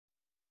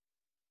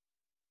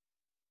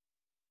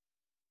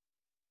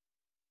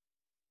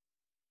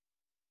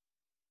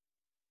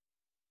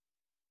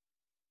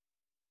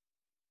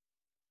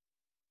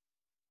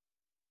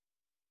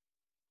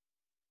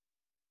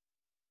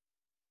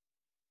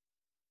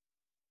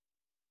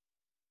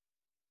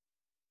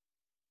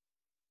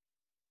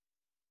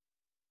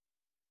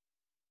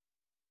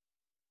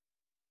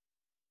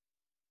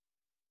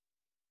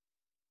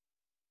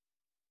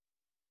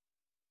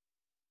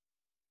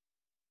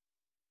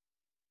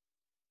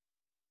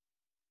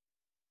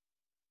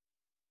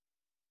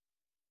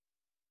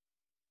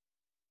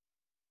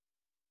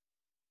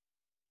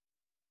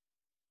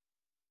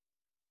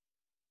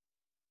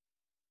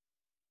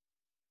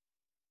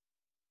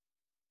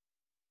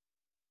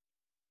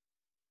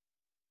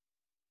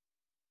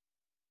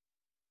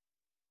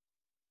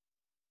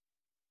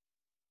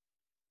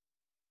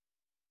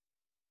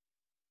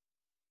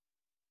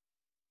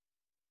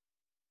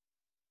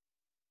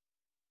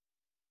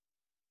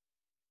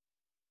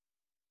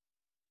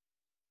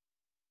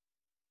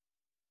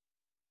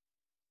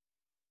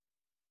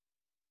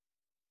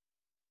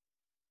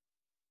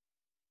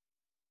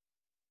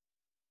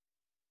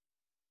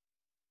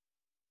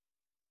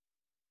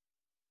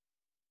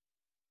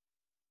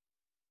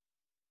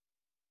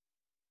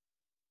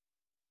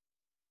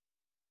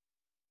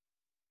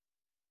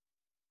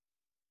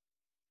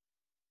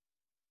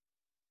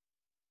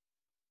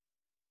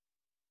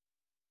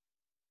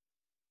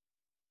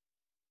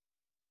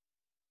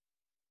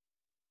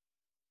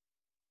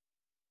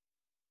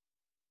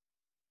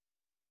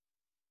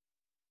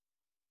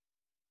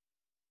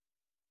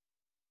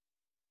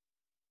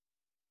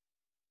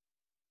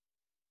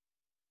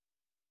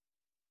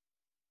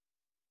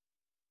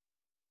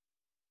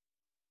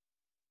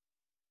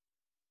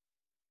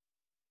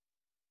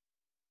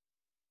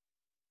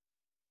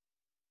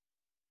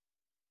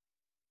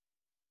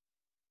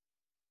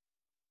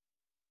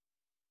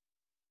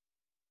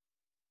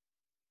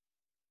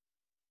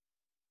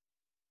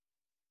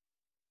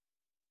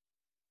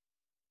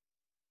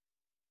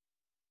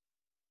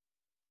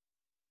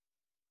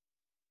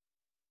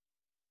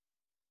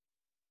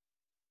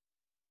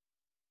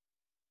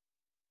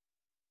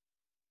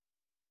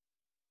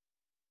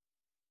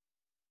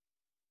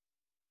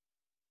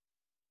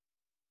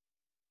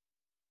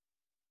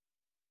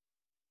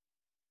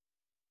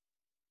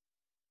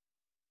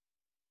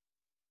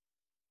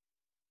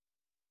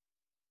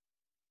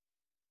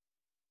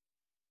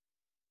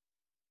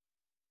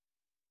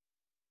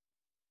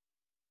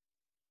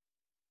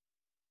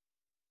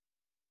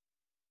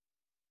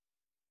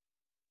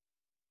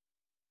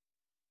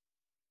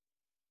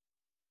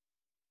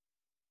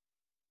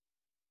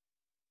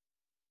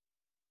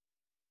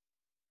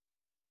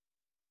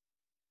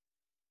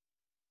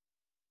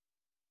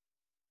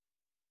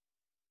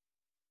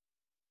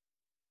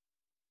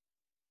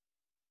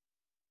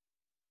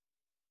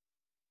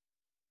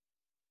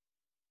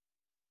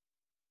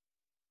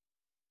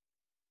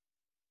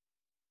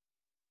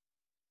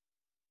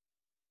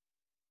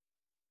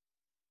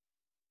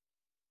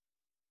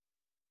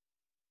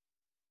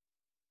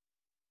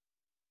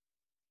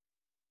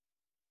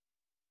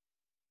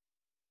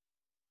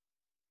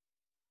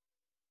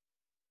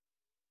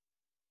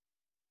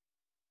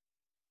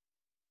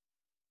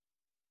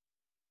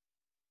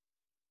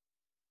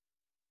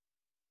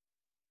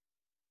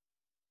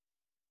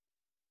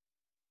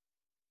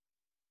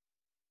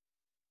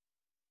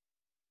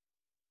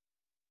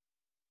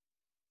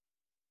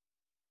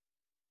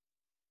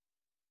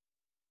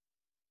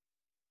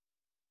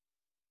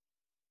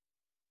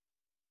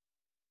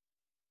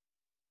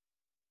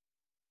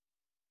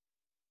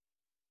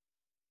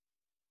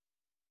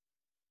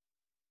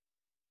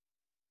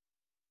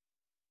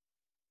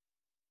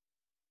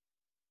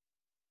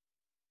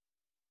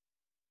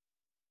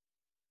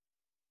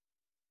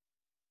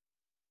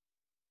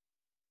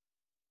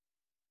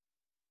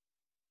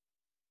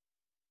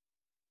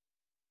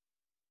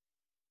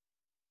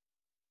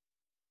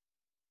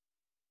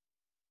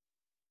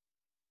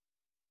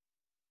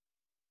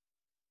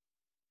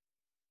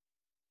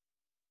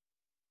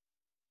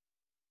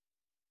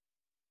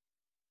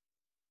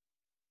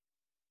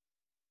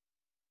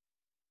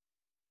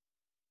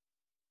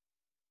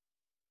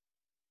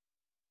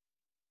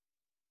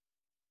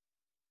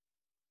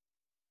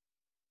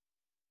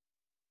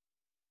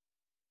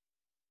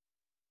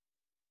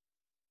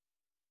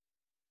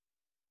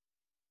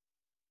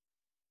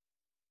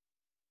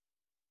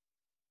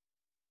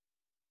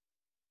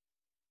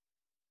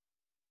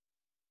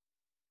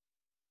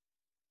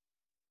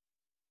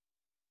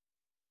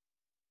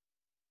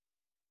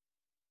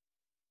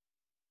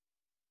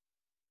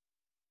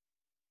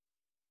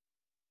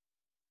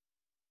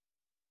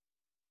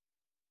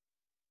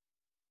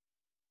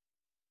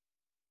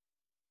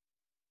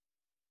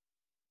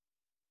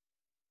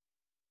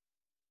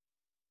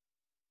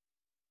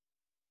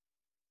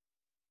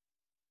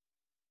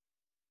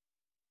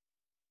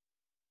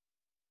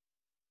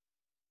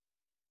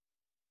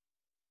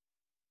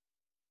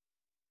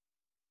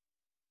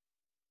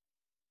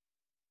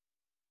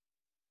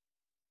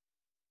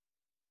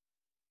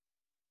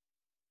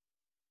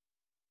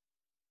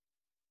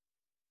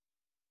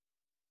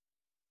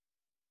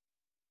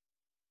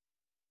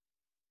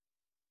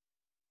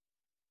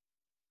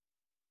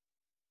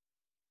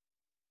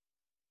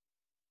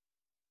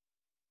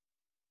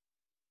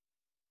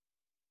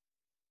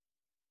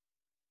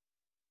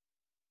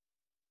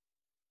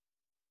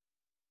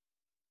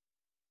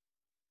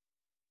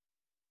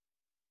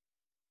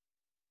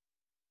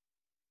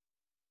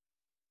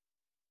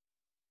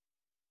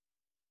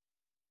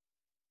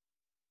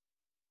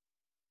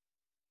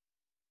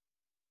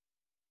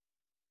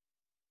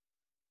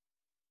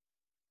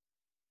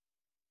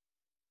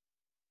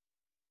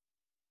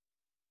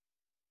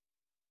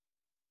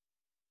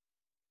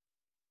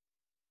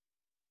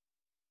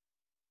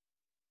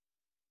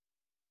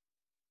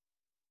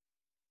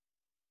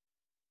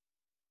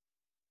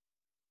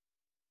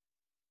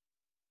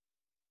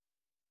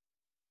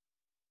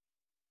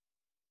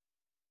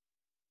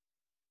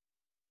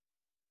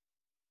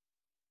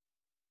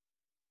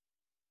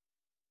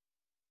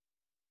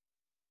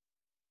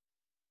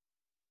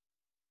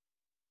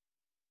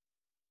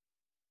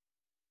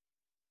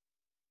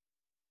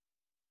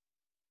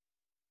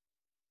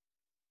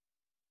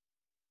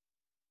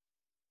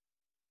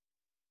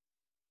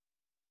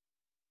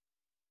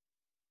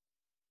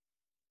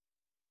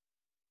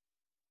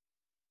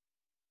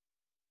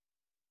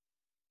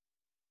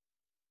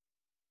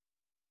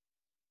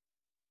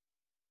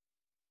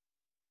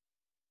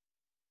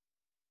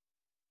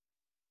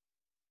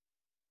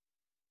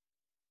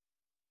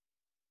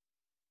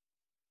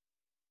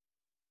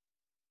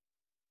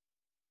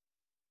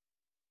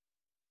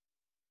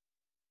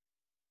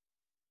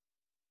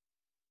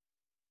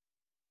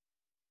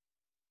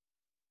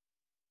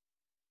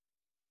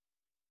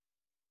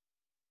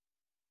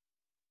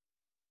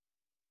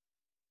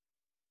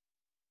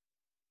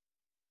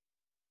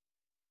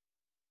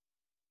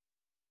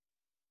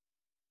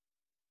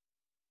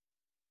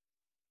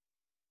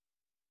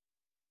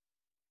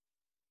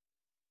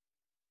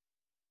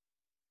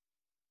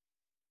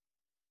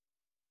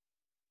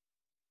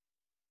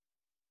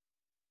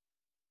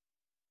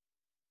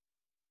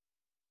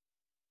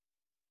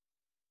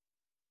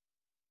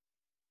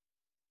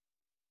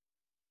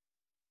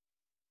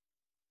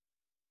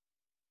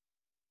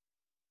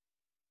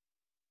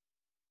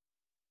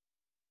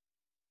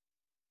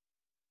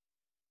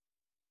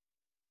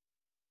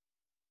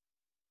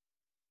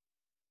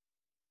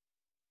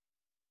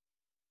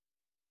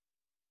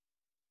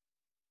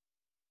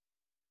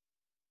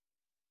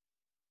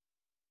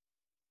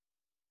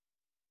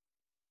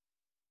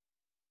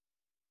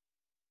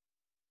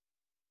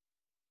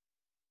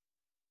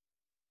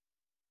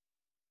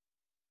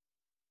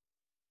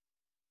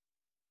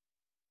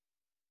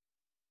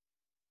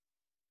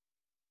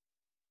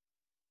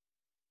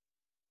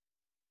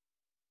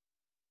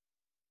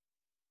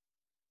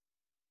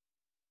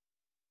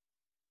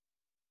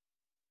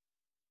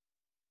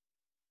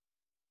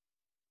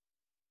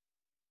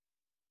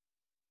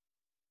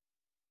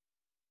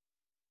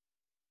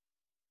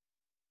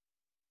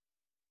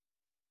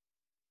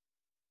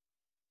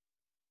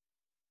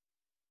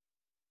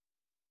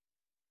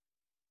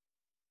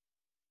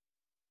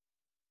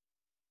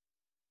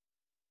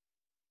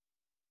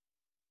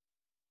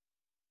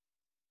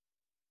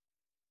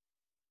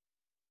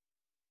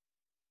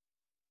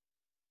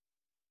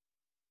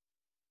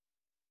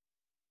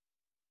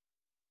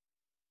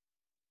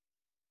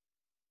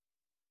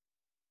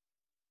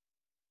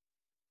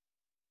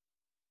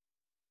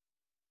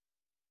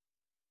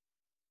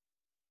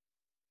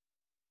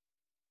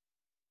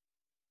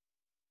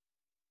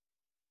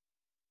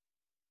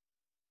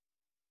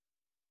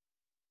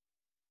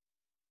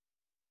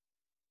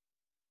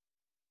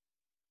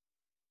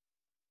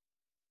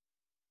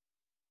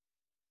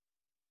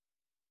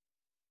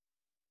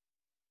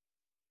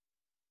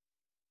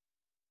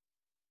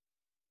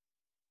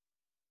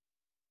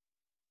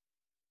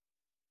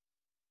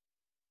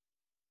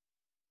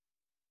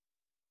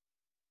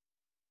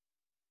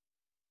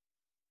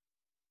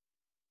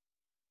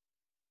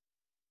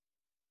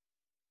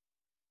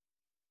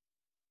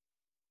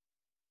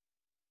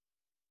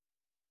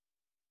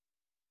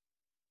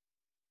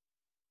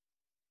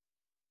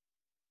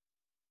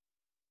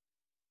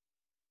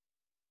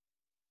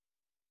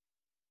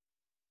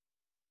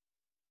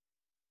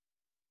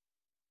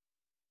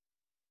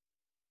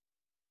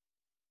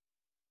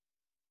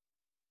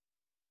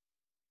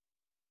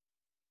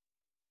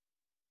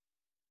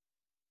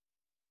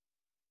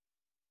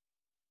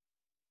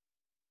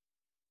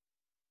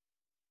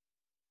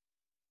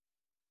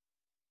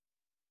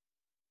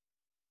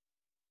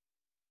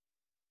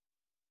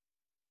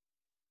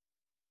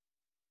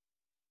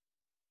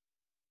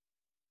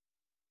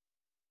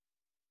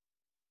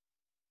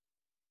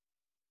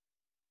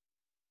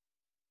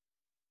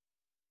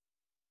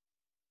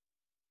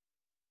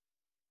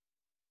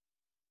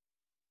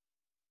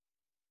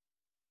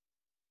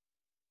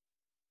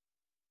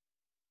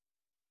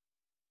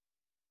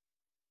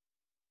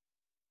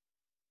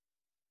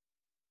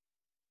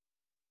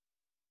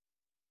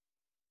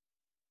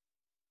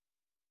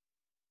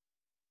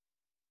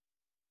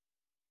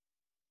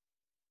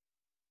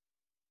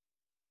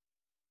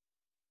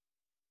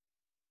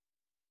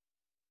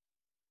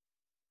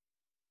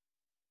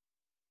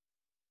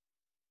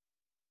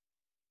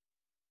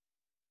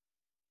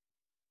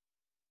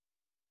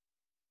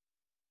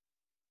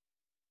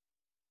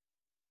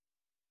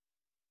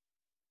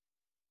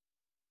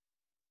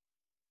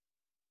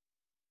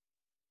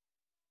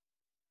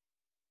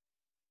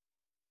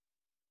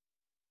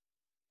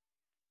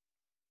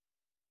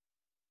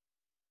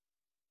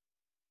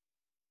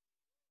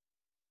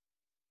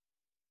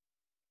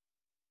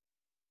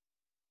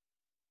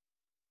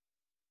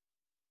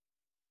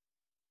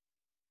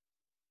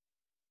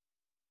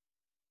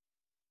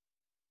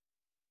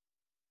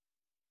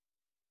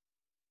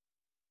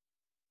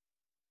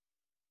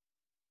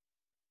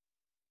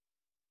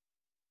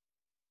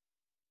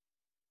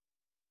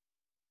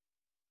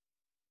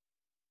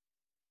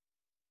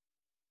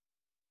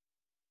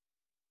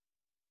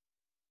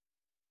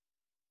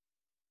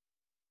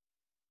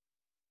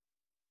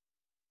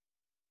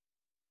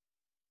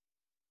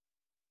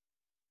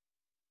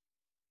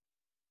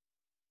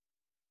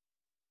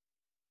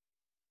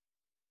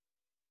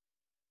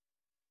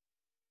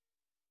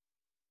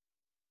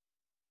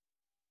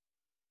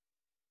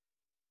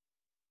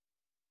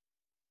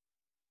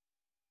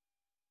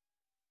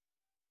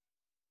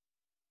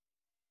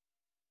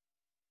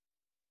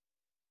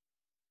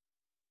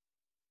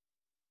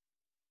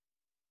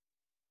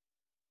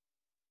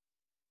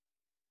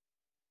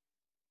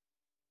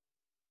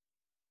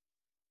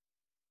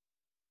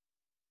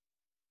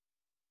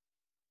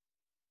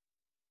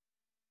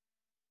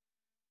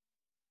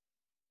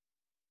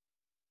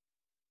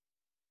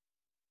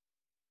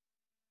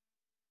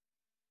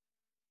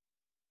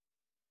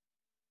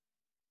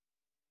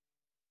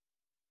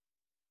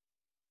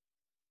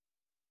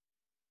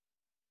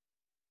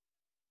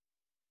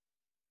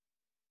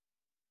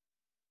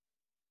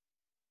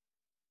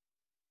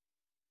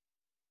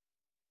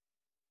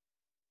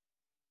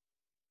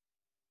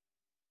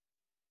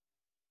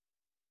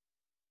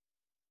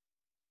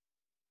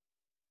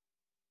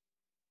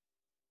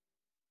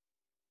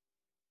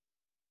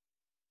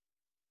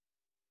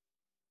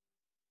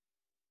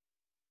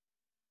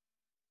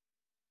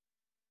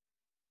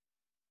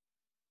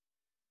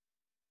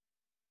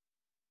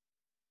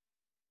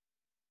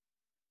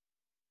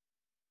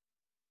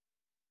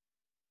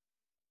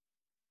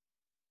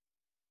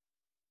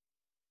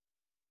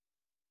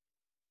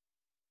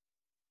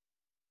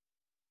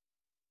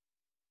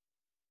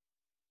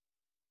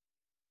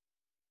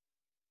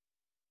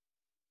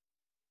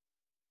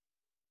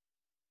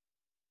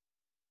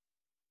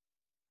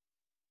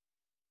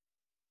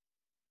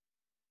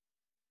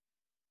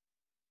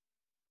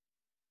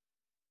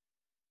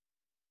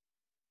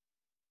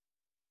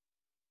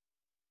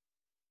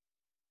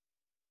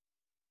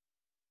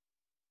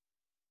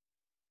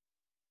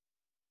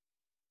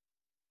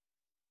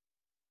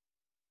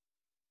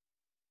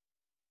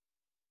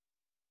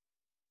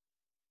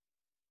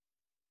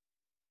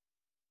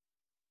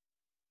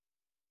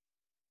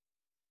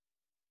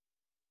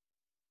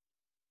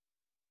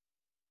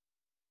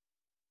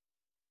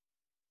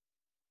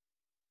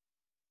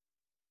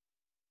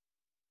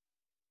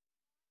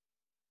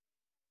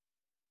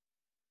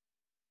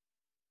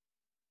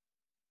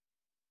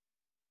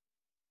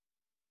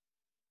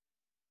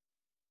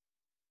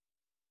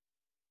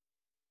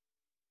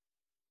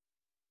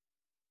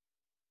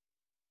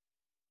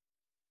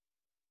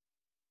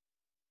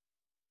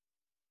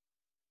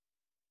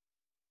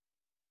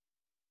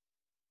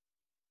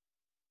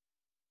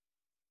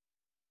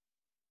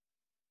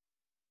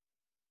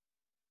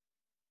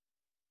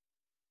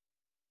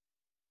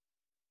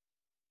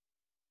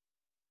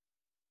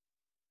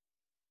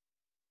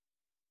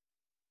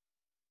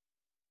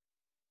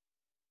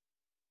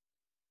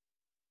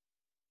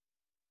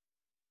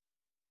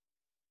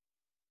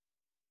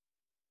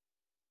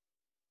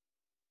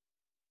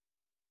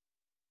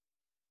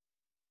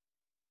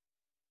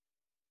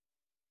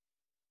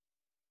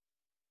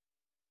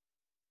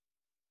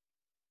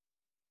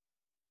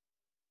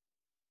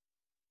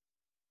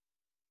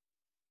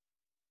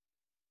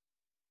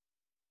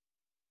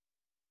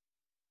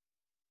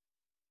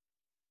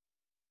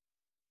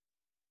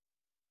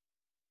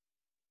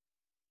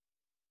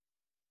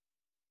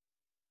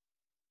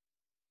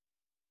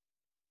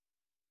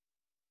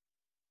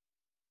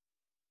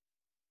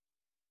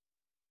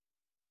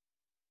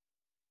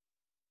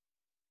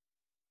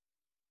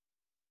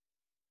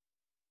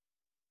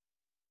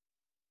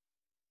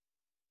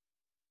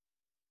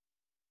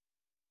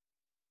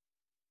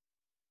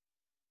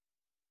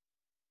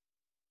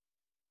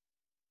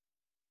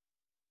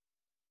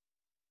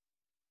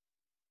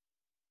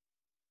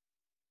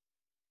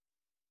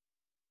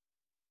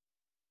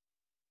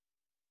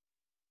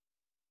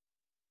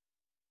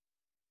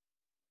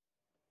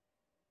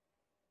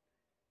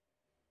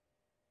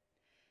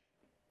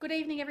Good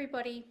evening,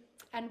 everybody,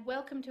 and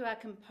welcome to our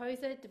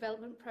Composer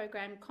Development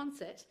Program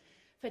concert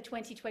for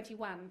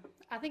 2021.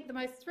 I think the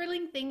most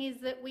thrilling thing is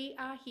that we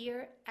are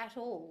here at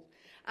all.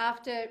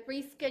 After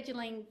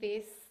rescheduling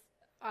this,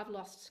 I've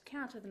lost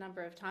count of the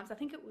number of times, I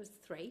think it was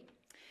 3.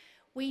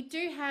 We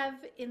do have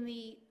in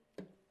the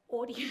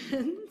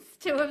audience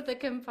 2 of the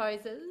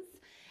composers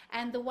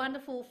and the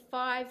wonderful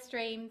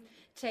 5-stream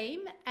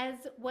team, as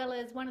well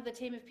as one of the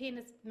Team of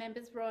Pianists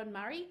members, Rowan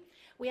Murray.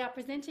 We are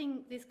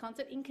presenting this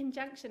concert in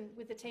conjunction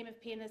with the Team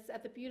of Pianists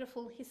at the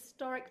beautiful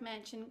historic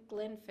mansion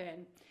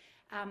Glenfern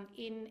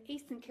in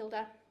East St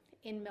Kilda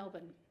in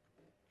Melbourne.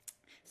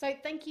 So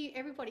thank you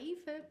everybody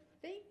for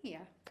being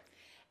here.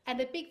 And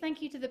a big thank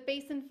you to the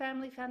Besen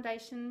Family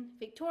Foundation,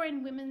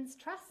 Victorian Womens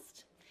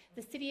Trust,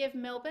 the City of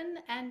Melbourne,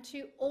 and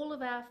to all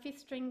of our 5th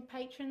string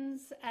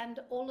patrons and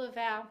all of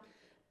our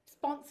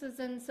sponsors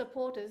and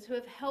supporters who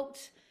have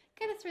helped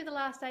get us through the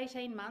last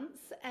 18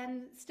 months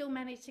and still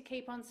managed to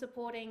keep on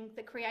supporting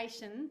the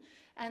creation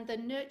and the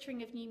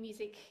nurturing of new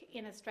music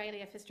in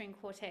Australia for string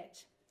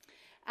quartet.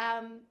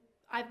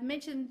 I've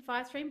mentioned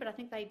 5-string, but I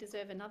think they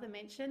deserve another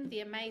mention,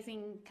 the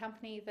amazing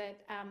company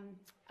that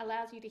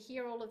allows you to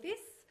hear all of this.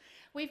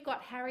 We've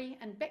got Harry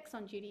and Bex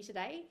on duty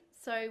today,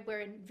 so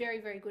we're in very,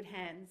 very good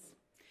hands.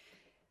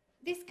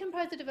 This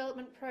composer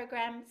development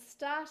program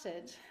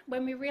started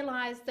when we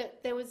realised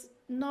that there was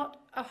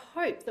not a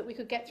hope that we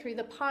could get through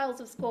the piles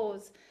of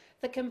scores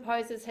the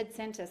composers had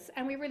sent us,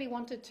 and we really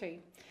wanted to,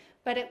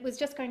 but it was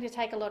just going to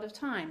take a lot of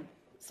time.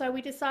 So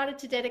we decided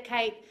to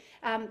dedicate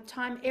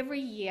time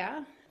every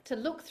year to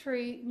look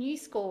through new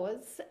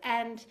scores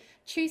and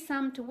choose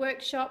some to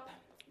workshop,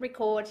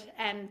 record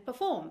and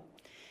perform.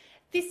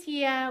 This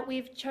year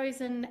we've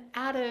chosen,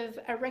 out of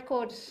a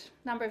record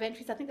number of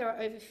entries, I think there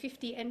are over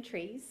 50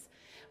 entries,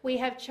 we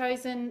have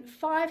chosen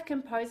 5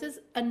 composers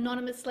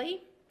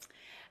anonymously.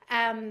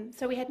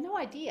 So we had no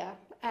idea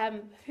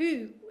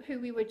who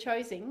we were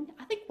choosing.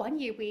 I think one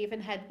year we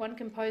even had one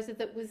composer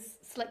that was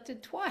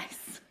selected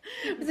twice.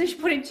 So she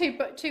put in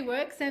two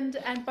works and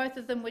both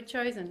of them were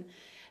chosen.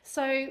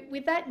 So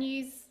with that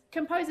news,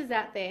 composers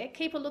out there,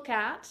 keep a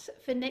lookout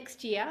for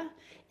next year.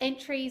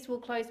 Entries will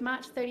close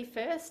March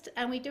 31st,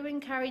 and we do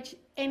encourage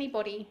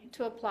anybody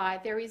to apply.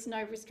 There is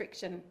no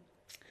restriction.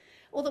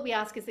 All that we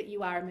ask is that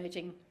you are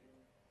emerging.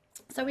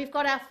 So we've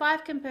got our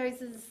 5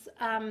 composers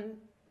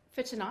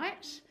for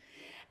tonight.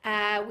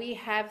 We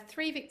have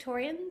 3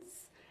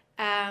 Victorians,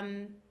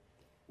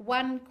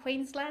 1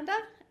 Queenslander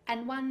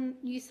and 1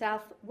 New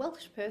South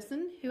Welsh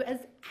person who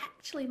has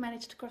actually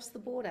managed to cross the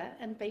border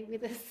and be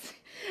with us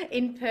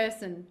in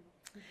person.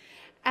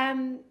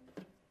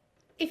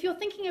 If you're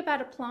thinking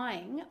about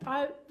applying,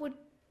 I would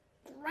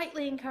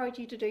greatly encourage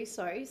you to do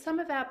so. Some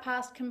of our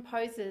past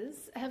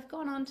composers have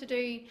gone on to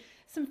do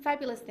some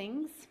fabulous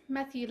things.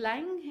 Matthew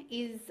Lang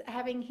is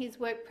having his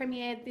work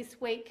premiered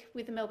this week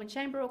with the Melbourne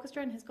Chamber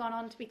Orchestra and has gone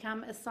on to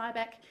become a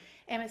SIBAC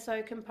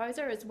MSO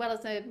composer as well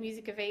as a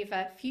Musica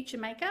Viva future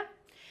maker.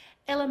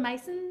 Ella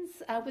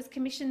Masons was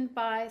commissioned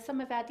by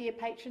some of our dear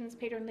patrons,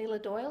 Peter and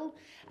Leela Doyle,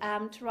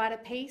 to write a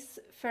piece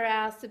for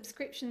our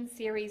subscription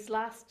series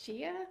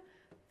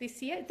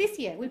this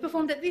year. We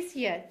performed it this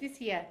year.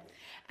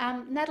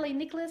 Natalie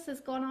Nicholas has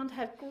gone on to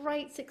have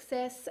great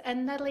success,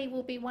 and Natalie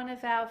will be one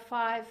of our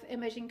 5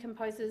 emerging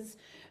composers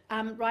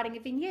writing a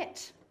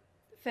vignette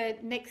for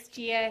next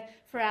year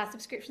for our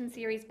subscription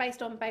series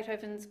based on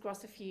Beethoven's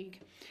Grosse Fugue.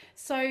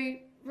 So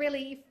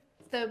really,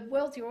 the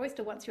world's your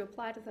oyster once you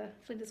apply to the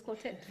Flinders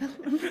Quartet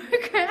development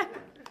program.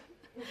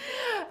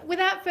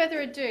 Without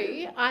further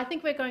ado, I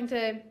think we're going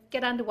to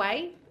get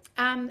underway.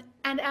 And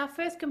our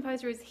first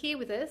composer is here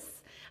with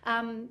us,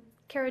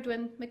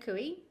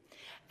 CERIDWEN.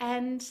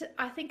 And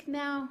I think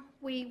now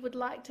we would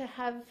like to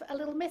have a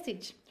little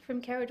message from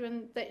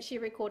CERIDWEN that she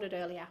recorded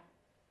earlier.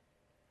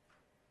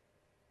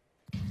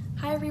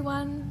 Hi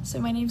everyone, so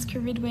my name's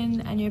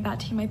CERIDWEN and you're about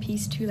to hear my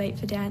piece Too Late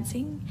for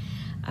Dancing.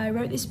 I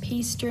wrote this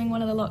piece during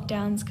one of the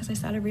lockdowns because I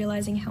started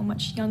realising how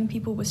much young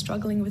people were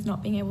struggling with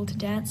not being able to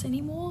dance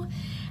anymore.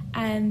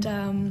 And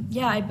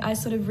I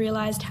sort of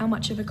realised how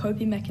much of a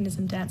coping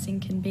mechanism dancing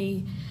can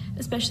be,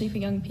 especially for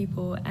young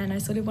people. And I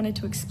sort of wanted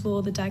to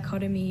explore the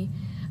dichotomy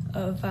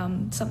of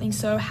something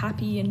so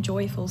happy and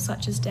joyful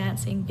such as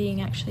dancing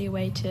being actually a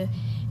way to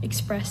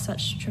express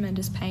such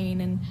tremendous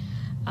pain. And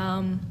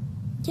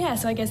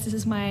so I guess this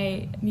is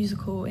my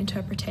musical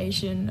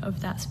interpretation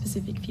of that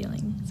specific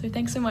feeling. So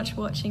thanks so much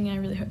for watching, and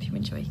I really hope you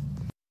enjoy.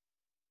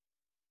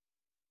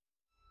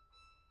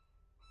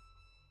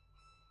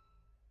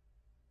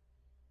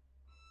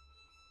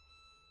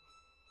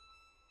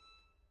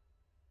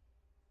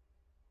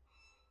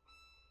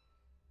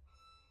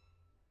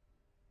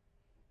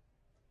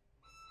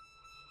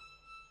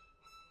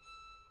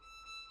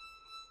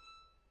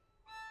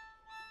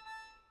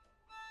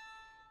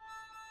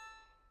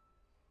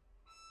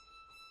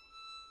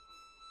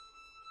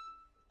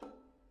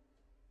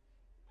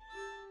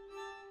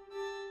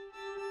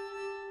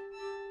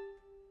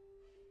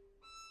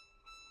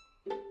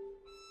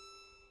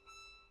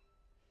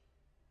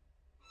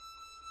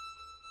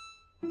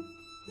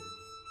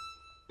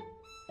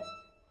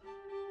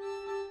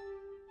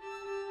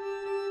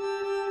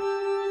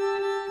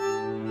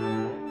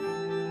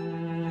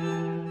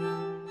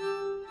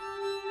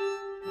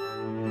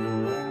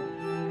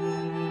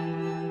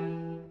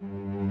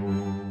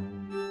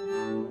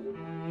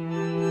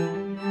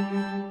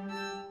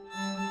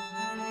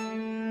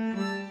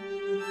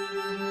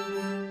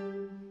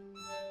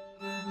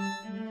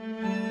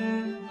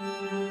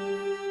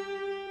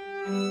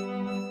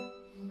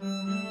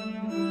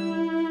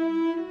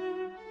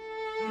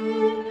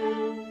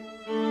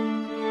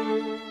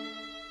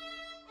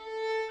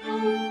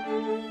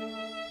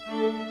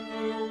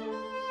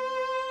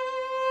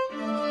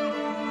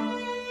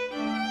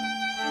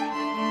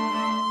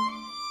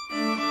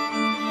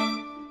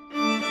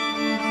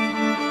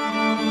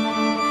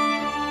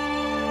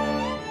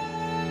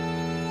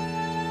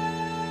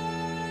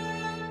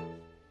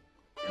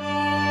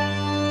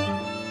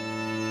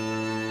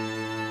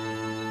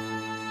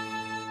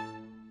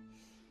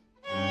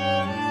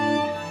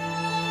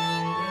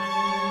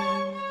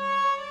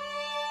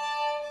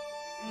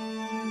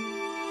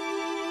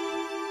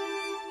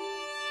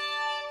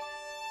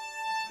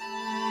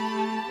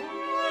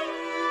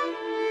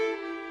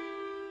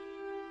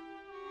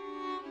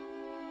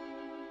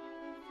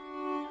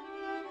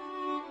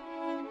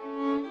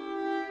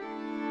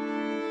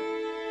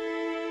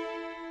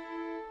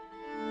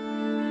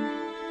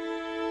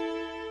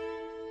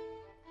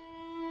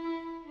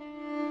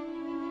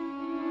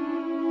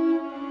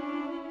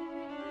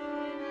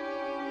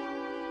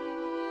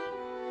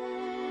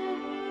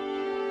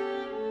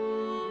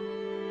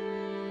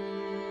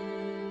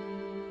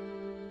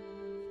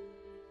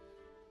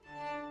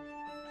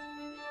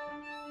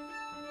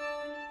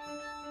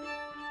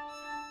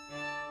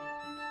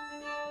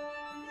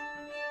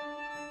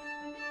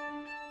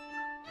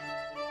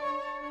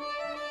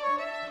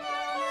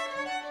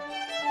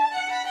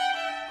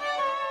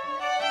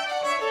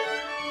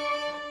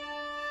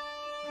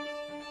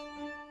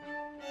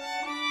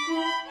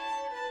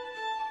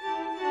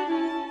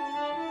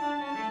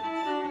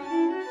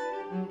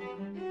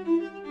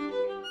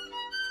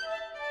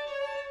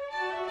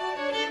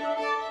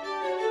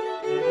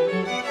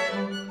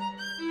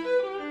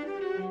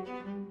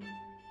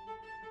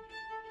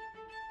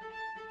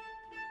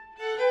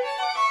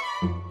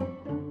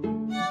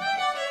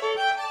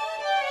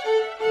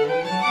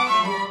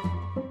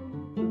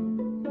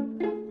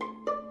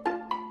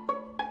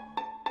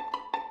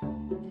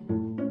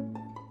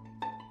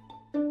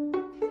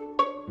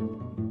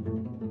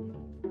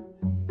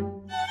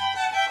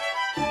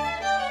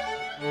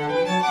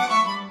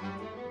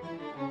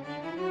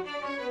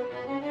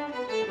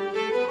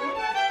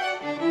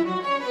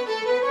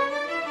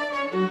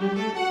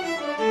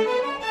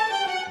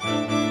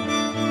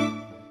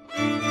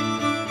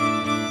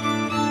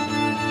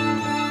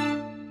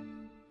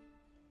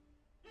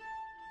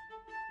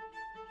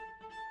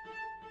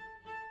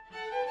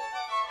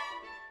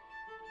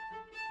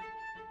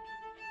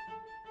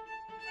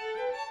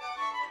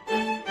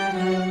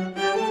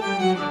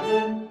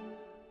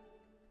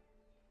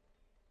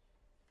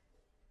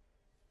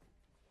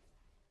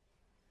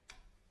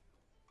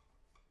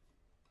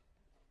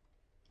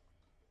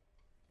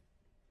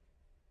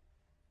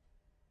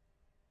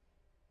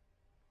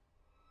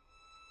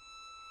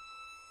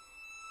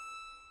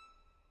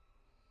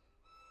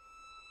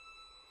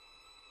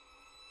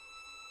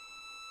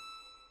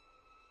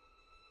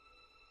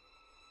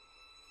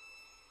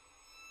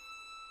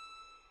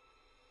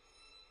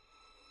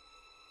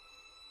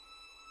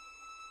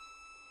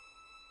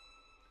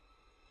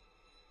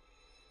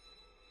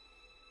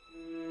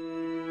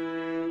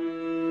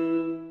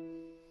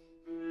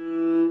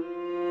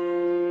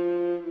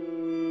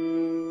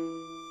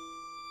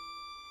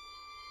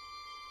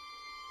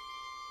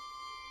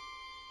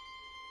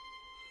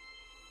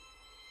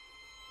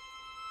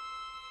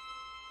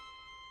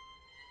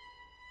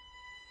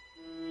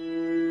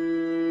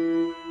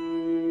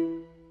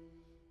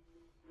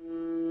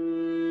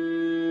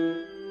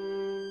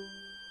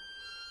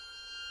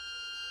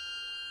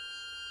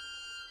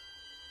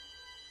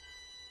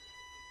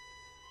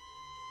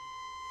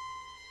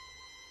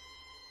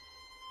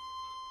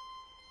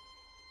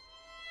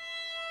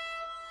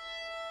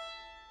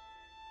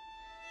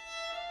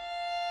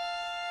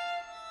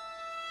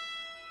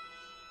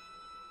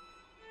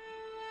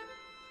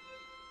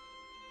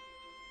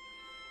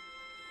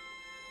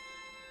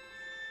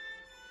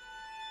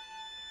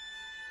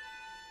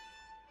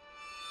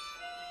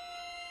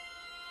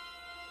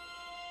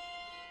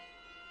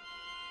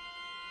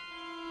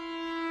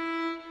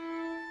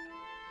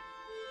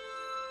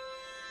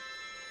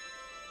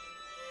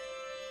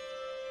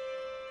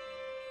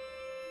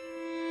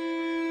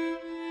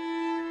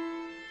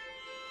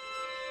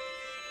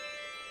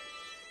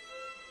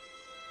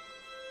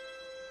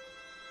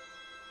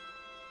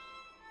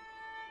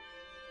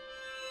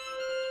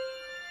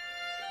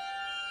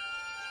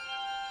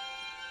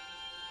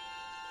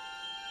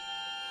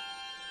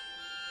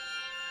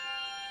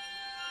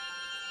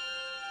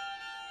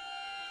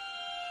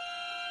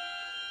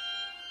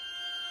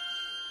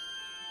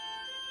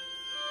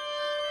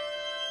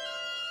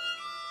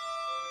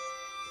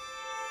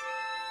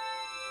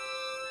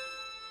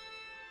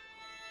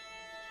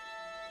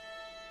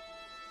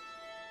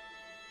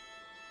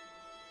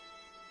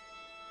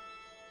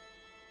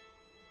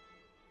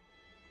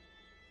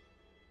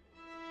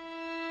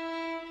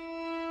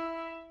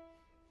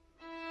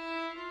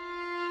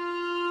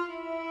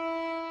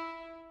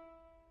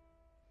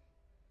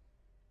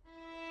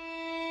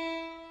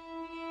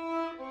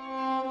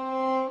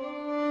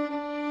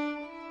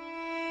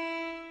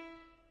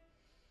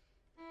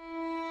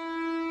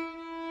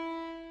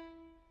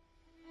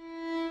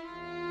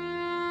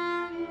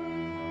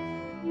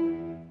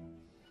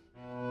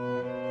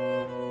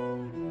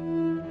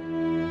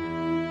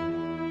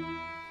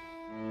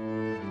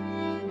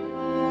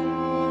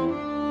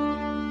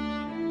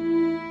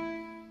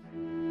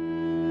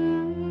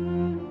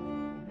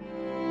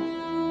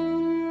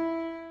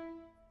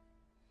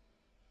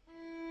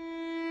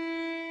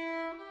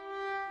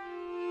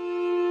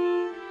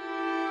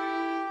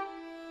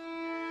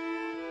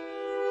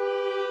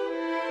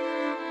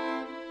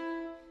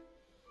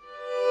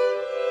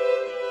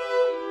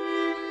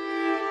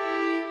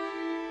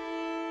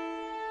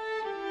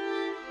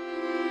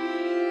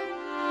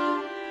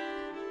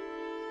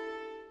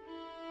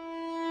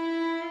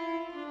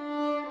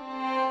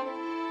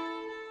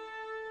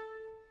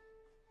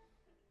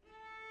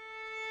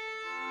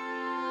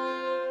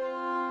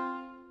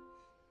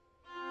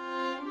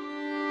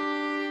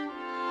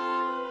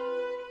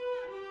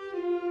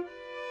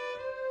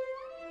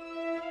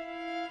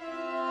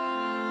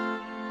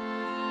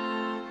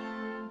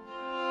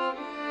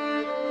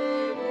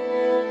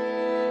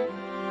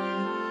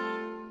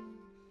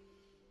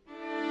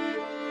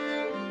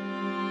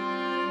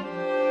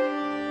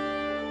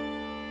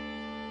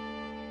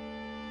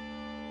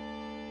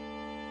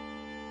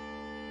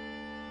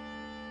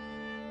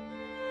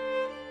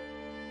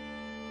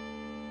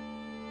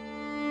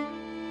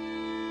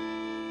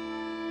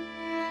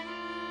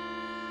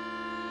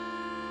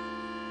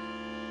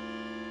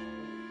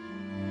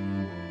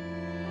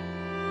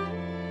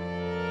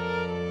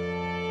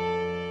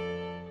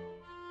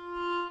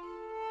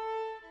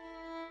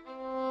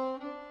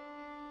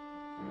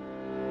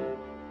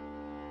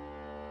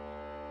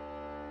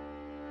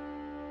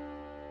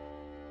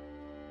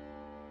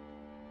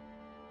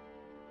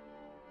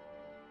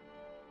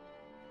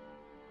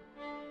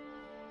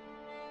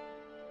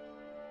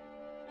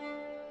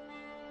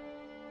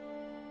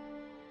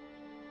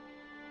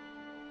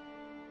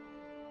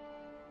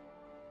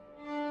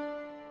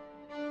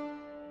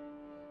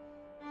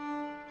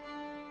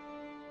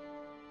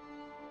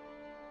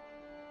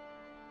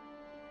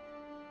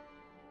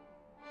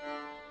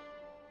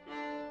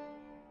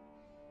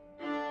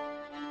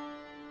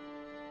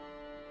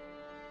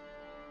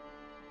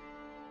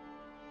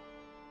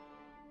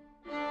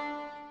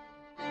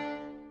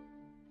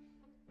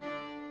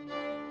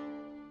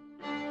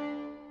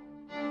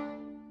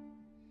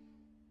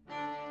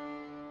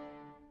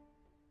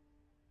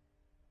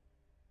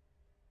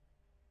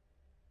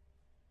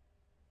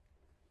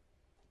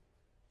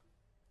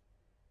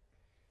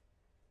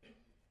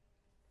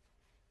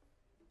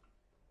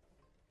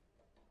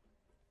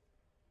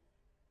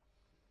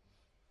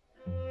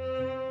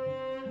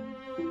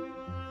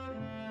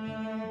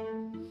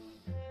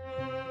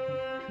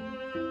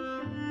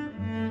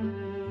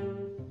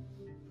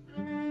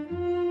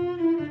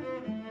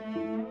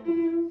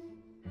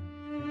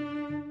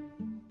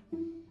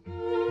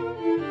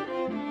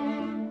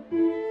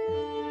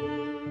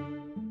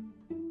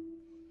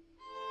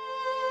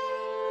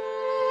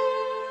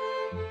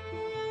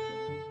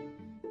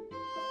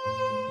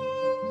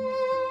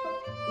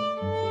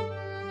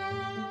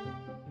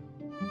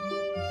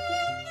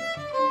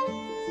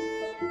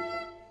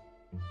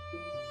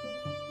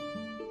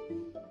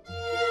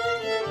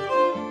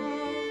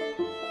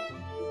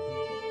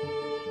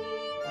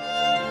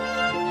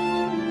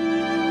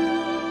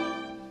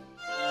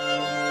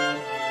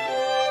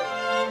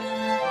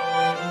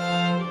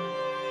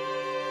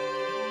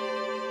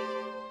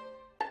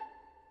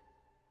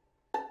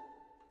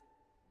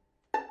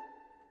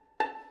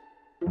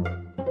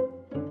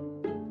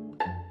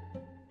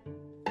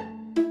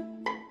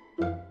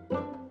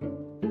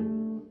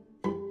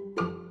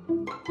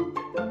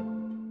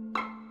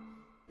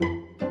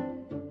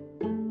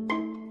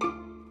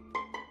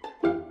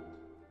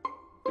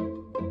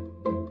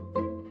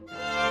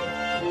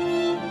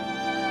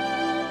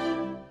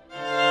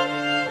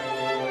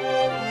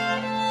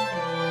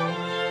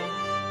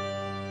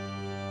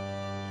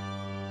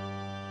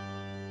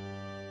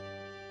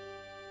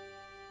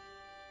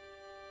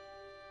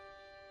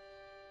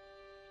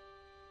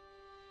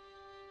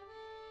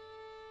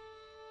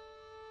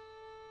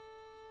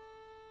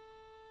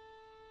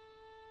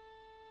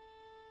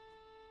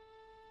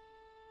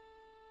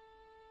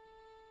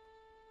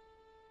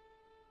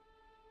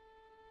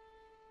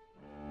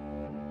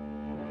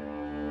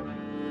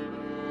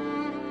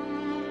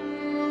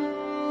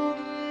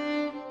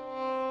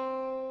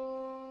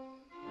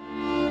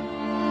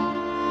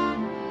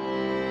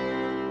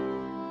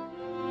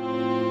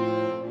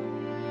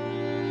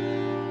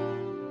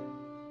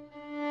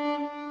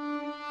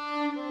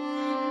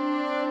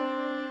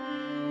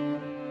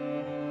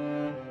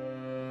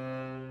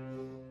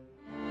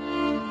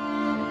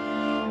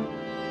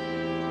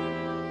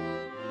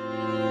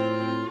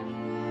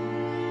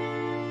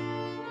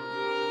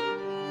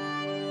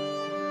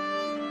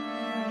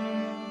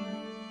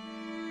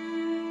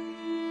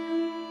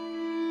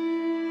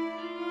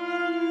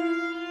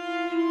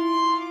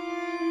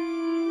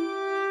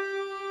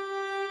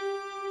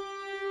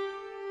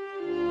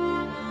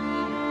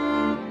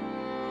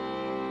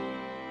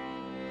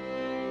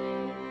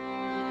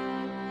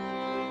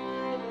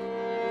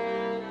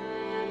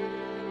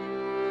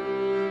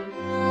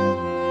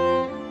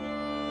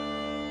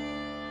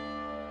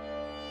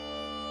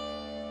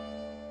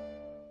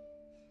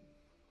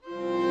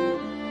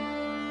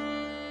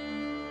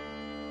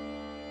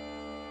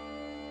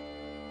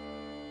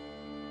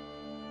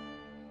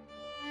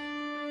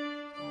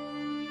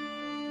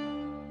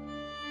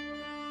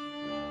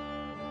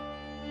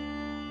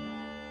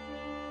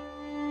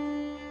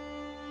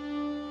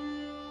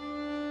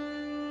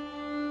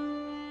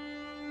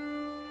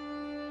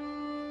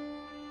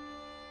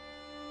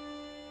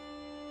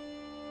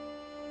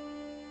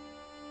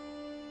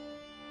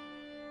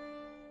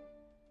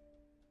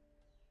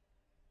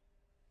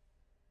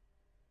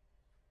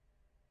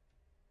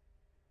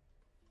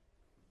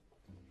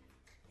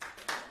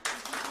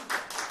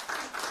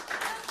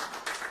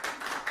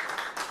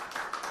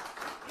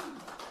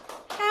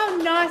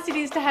 Nice it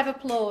is to have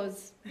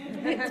applause.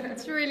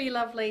 It's really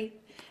lovely.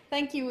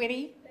 Thank you,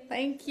 Winnie.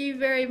 Thank you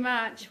very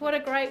much. What a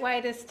great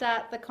way to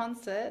start the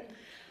concert.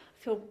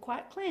 I feel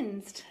quite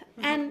cleansed.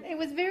 And it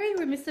was very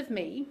remiss of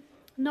me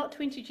not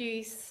to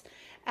introduce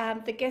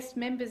the guest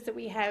members that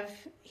we have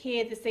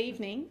here this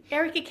evening.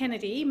 Erica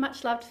Kennedy,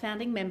 much loved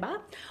founding member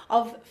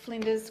of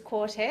Flinders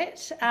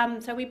Quartet.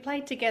 So we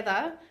played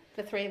together,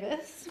 the three of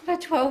us, for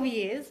 12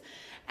 years.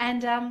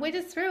 And we're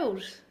just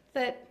thrilled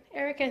that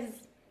Erica has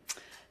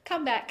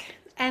come back.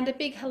 And a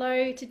big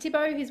hello to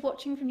Tibbo, who's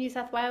watching from New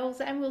South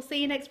Wales, and we'll see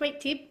you next week,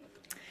 Tib.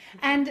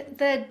 And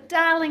the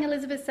darling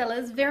Elizabeth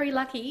Sellars, very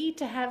lucky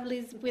to have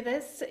Liz with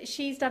us.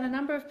 She's done a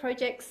number of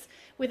projects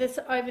with us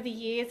over the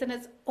years, and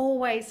it's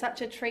always such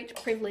a treat,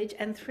 privilege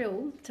and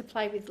thrill to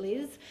play with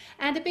Liz.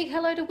 And a big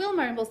hello to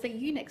Wilma, and we'll see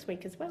you next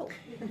week as well.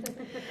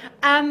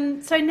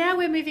 So now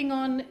we're moving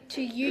on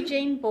to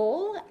EUGENE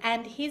Ball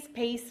and his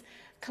piece,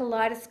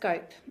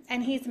 Kaleidoscope.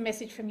 And here's a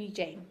message from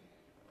Eugene.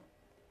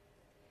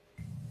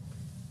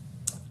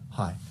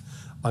 Hi,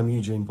 I'm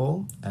EUGENE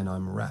Ball, and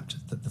I'm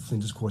rapt that the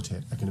Flinders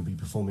Quartet are going to be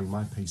performing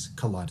my piece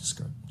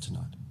Kaleidoscope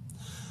tonight.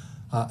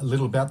 A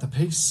little about the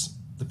piece.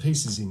 The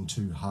piece is in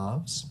two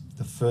halves.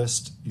 The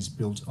first is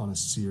built on a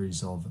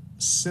series of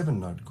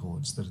 7-note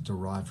chords that are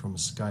derived from a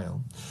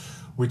scale,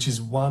 which is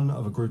one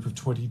of a group of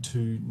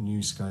 22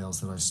 new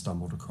scales that I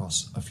stumbled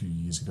across a few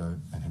years ago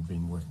and have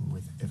been working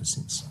with ever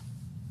since.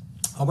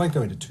 I won't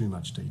go into too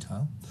much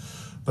detail,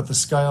 but the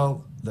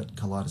scale that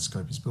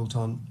Kaleidoscope is built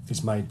on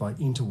is made by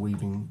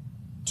interweaving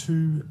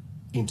two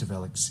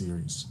intervallic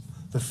series.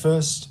 The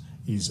first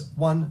is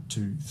 1,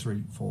 2,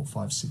 3, 4,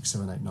 5, 6,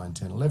 7, 8, 9,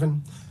 10,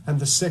 11, and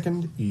the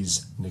second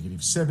is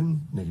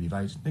 -7,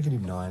 -8,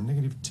 -9,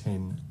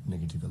 -10,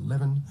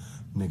 -11,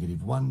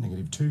 -1,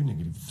 -2,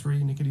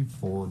 -3,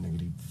 -4,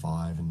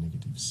 -5, and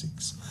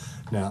 -6.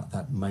 Now,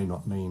 that may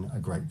not mean a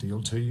great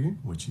deal to you,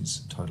 which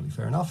is totally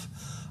fair enough,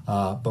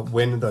 but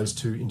when those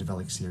two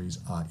intervallic series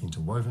are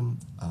interwoven,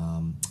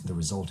 the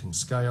resulting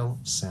scale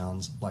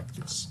sounds like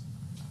this.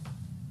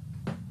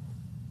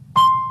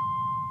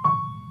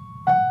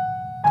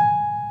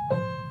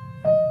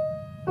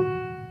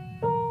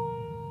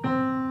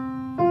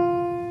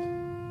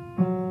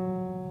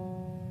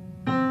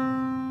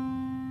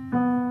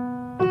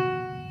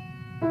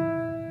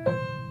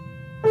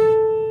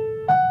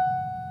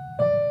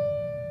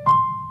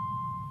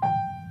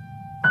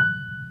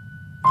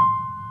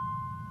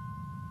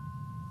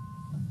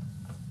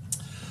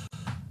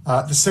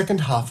 The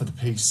second half of the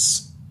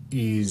piece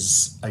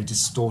is a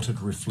distorted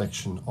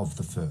reflection of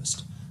the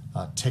first.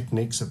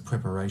 Techniques of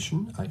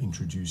preparation are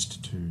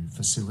introduced to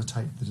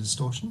facilitate the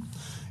distortion,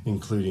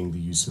 including the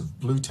use of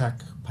blue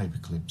tack, paper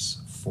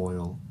clips,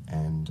 foil,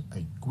 and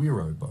a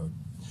guiro bow.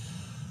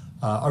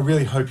 I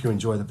really hope you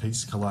enjoy the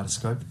piece,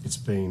 Kaleidoscope. It's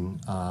been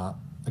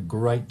a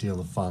great deal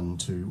of fun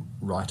to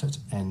write it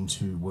and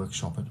to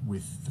workshop it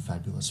with the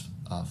fabulous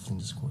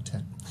Flinders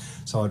Quartet.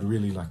 So I'd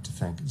really like to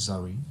thank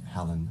Zoe,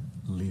 Helen,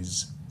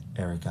 Liz,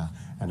 Erica,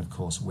 and of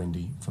course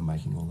Wendy for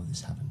making all of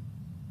this happen.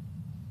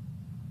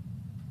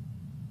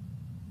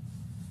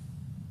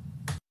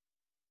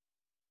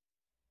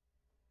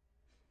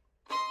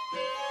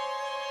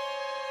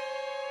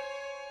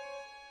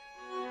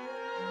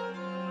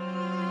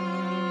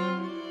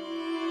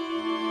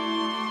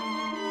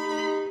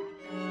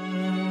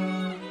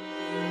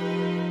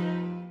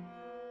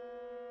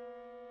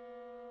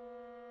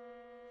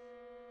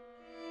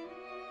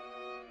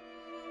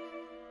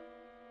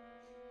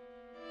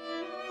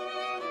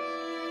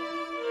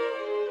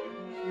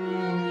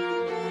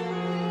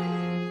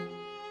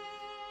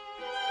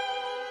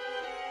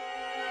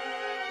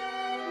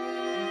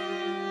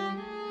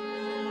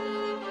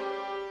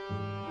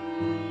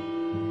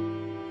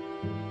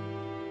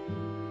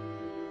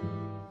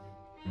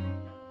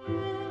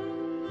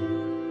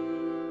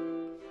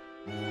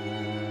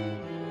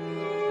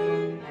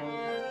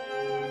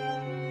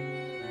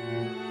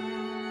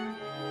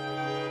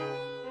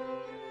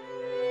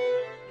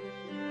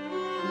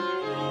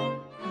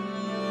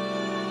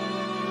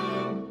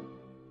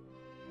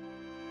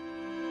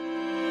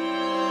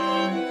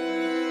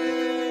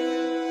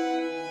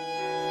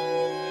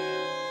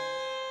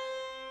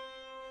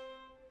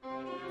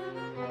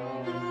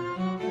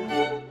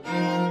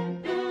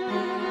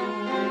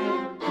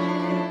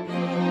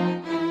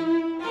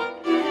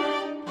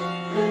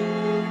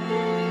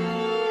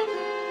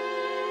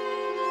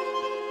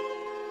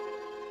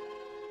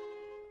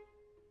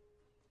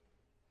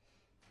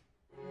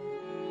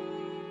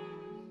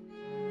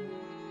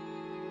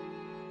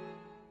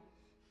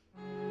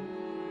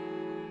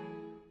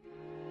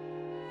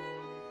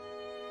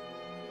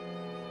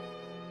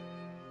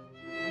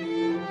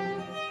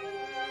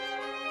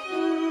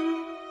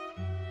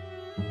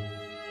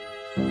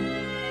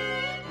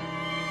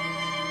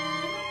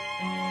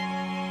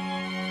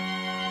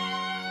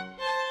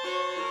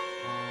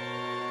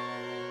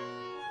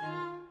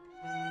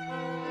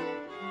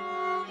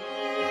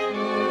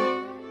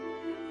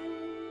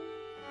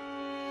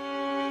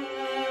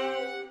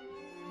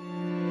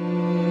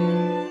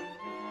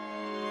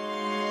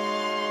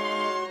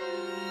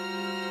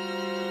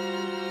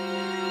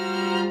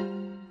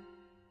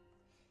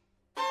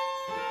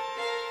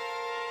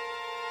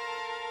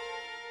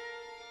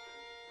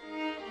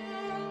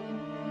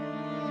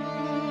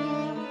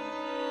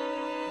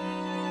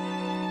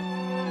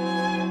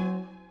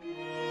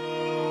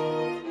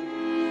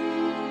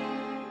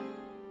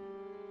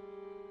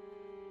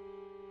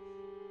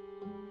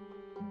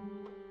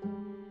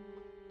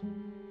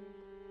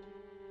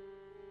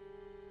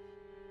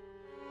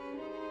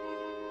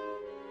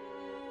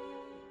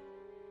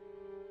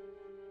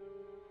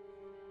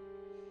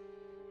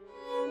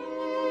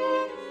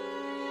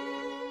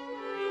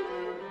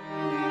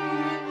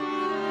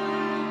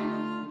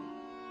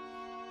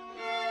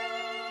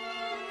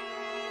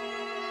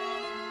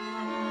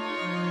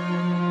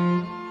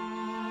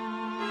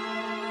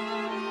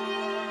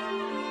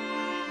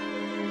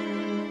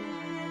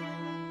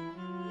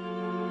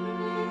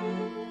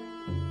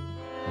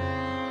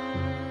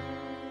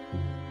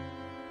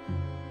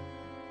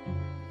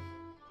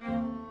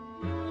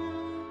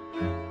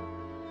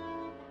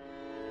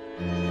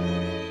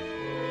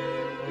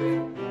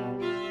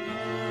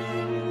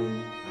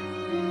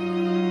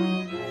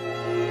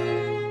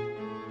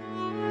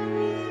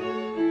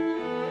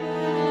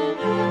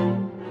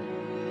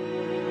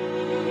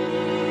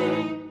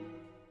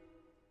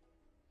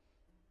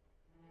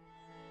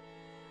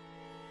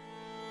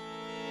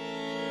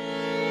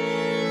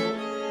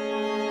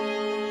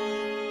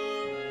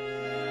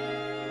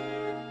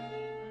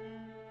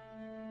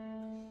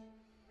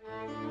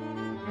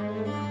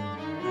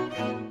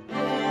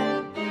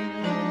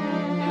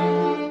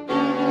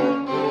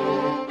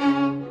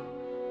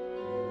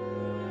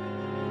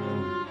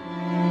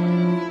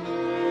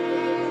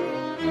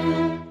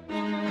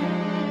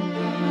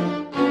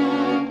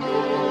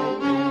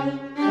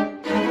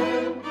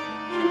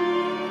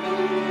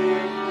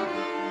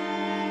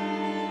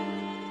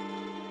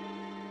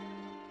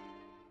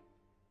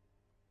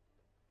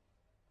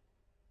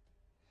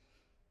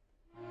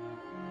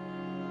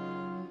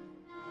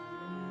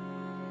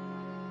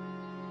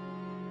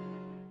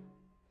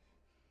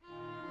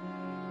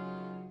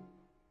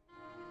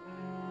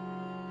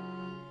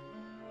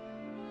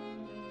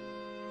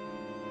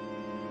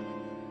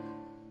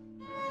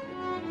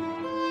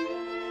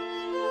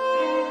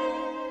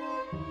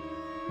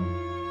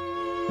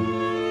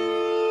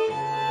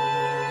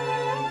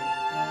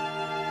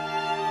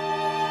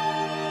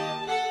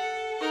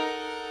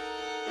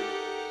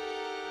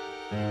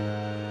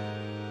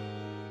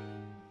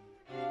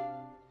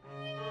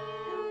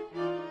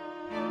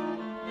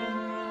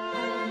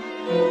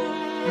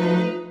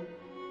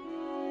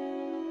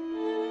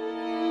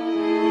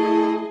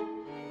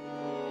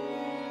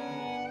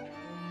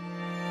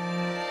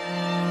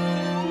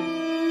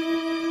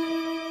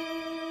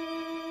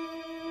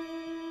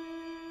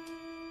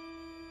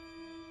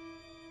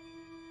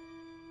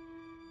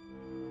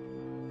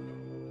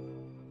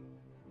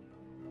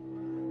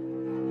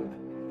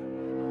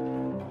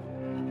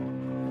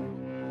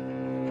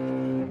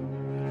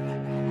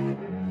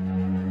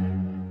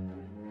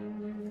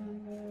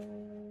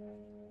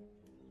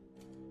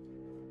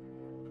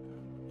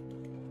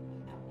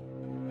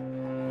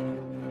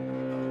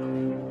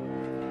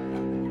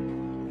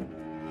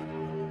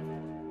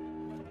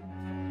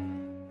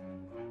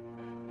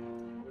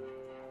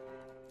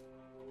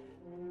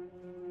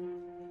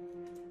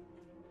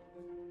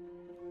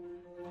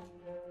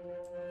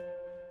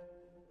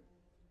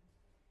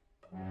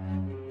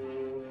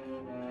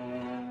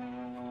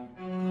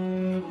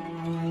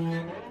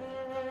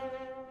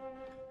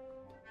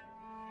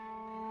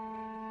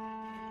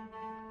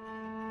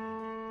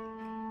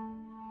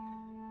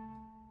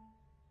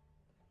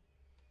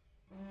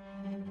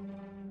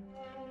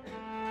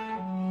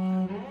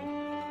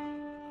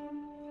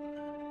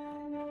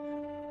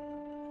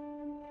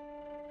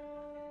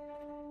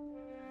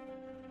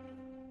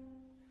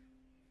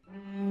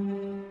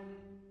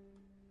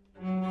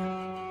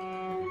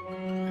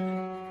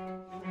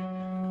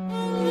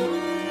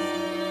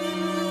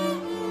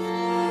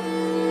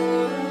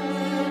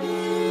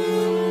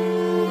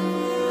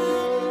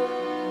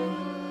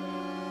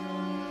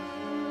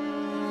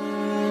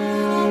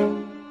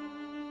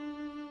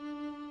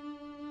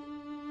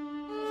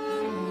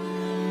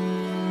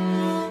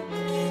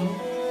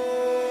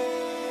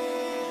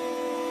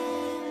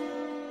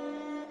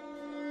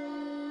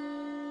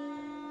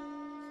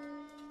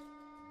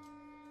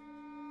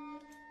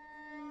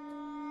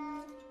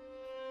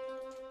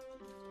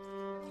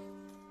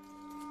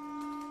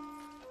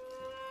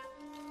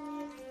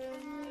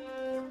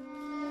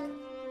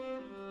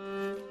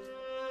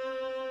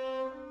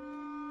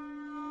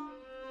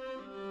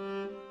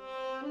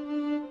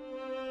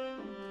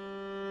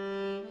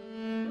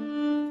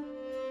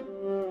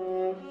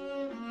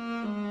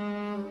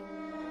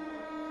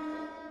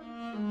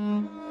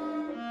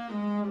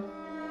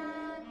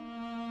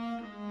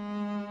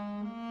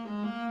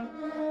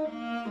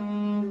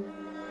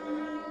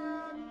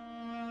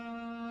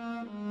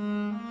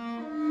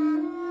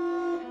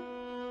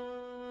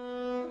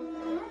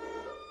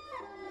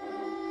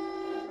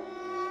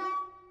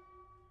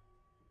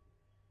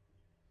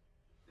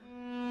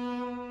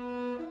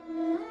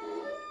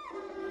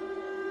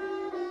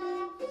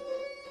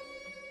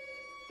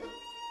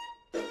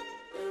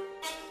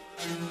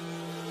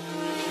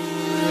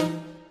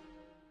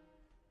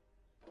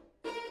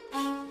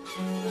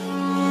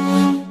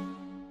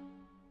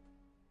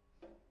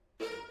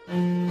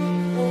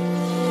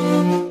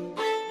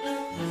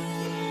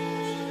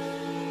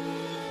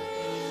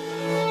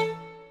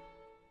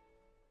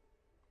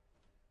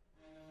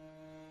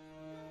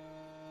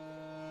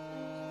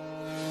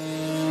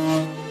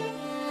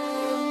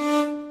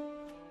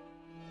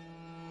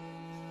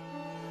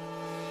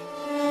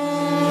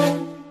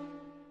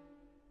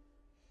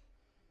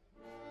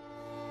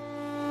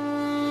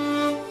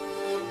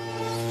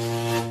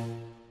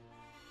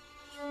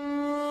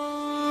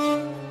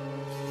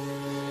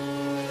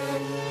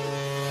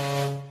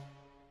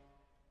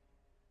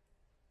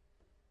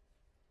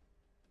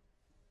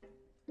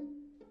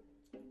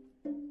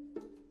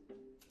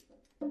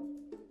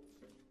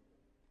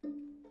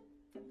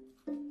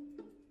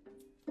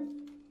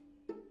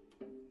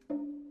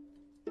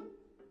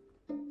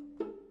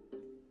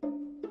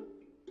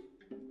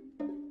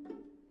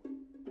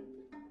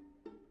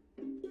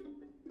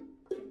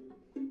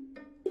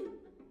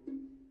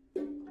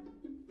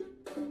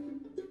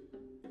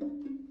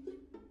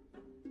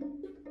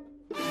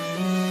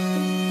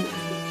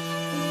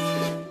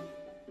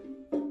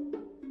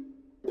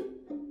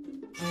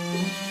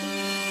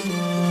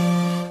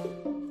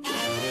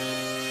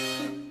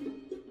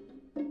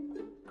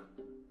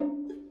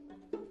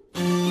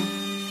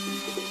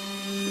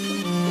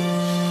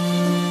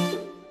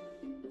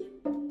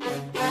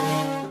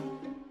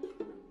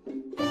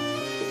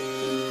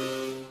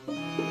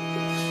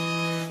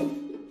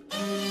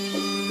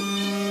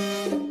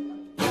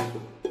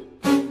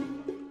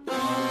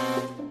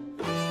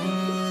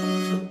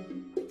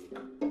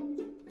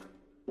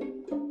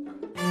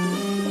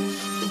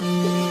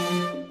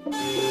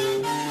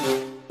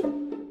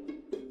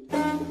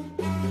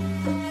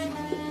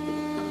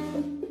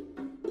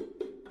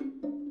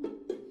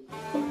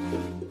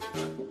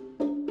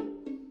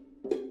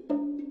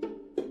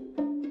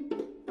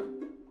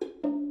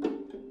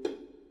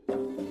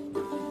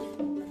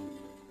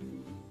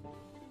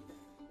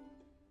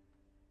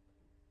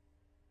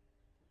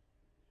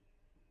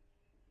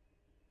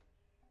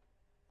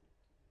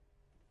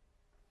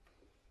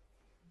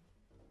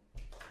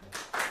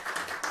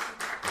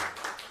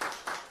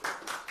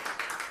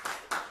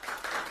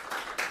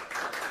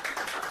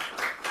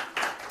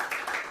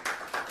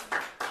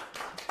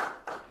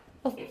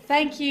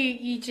 Thank you,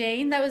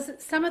 Eugene. That was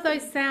some of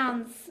those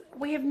sounds.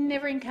 We have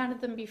never encountered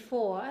them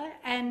before,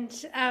 and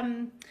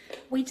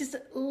we just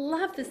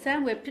love the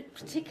sound world,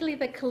 particularly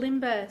the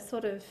kalimba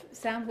sort of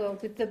sound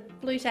world with the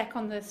blue tack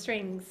on the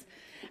strings.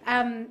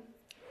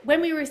 When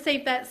we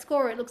received that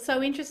score, it looked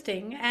so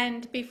interesting,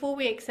 and before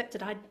we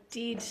accepted, I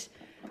did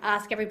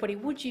ask everybody,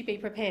 would you be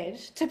prepared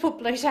to put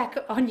blue tack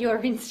on your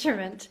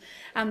instrument?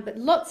 But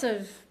lots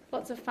of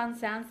fun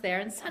sounds there,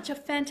 and such a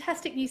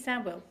fantastic new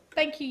sound world.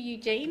 Thank you,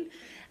 Eugene.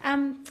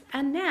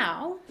 And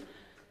now,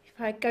 if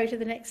I go to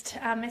the next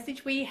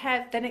message, we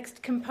have the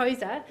next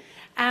composer.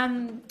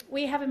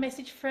 We have a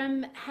message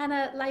from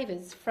HANA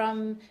LAVERS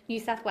from New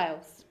South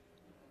Wales.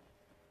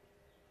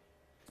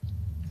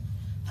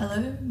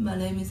 Hello, my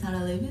name is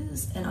HANA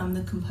LAVERS and I'm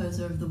the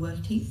composer of the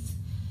work Teeth.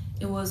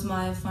 It was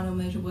my final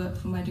major work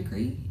for my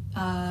degree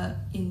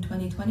in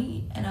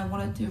 2020, and I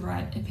wanted to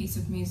write a piece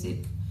of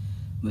music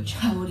which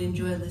I would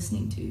enjoy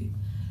listening to.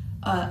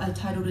 I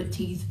titled it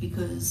Teeth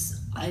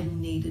because I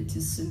needed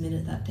to submit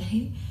it that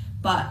day,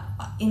 but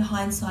in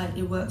hindsight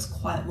it works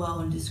quite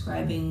well in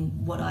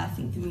describing what I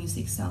think the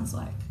music sounds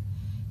like.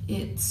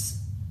 It's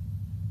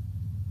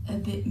a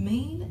bit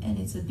mean and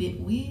it's a bit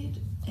weird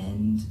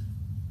and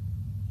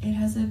it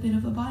has a bit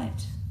of a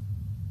bite.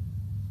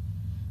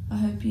 I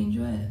hope you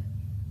enjoy it.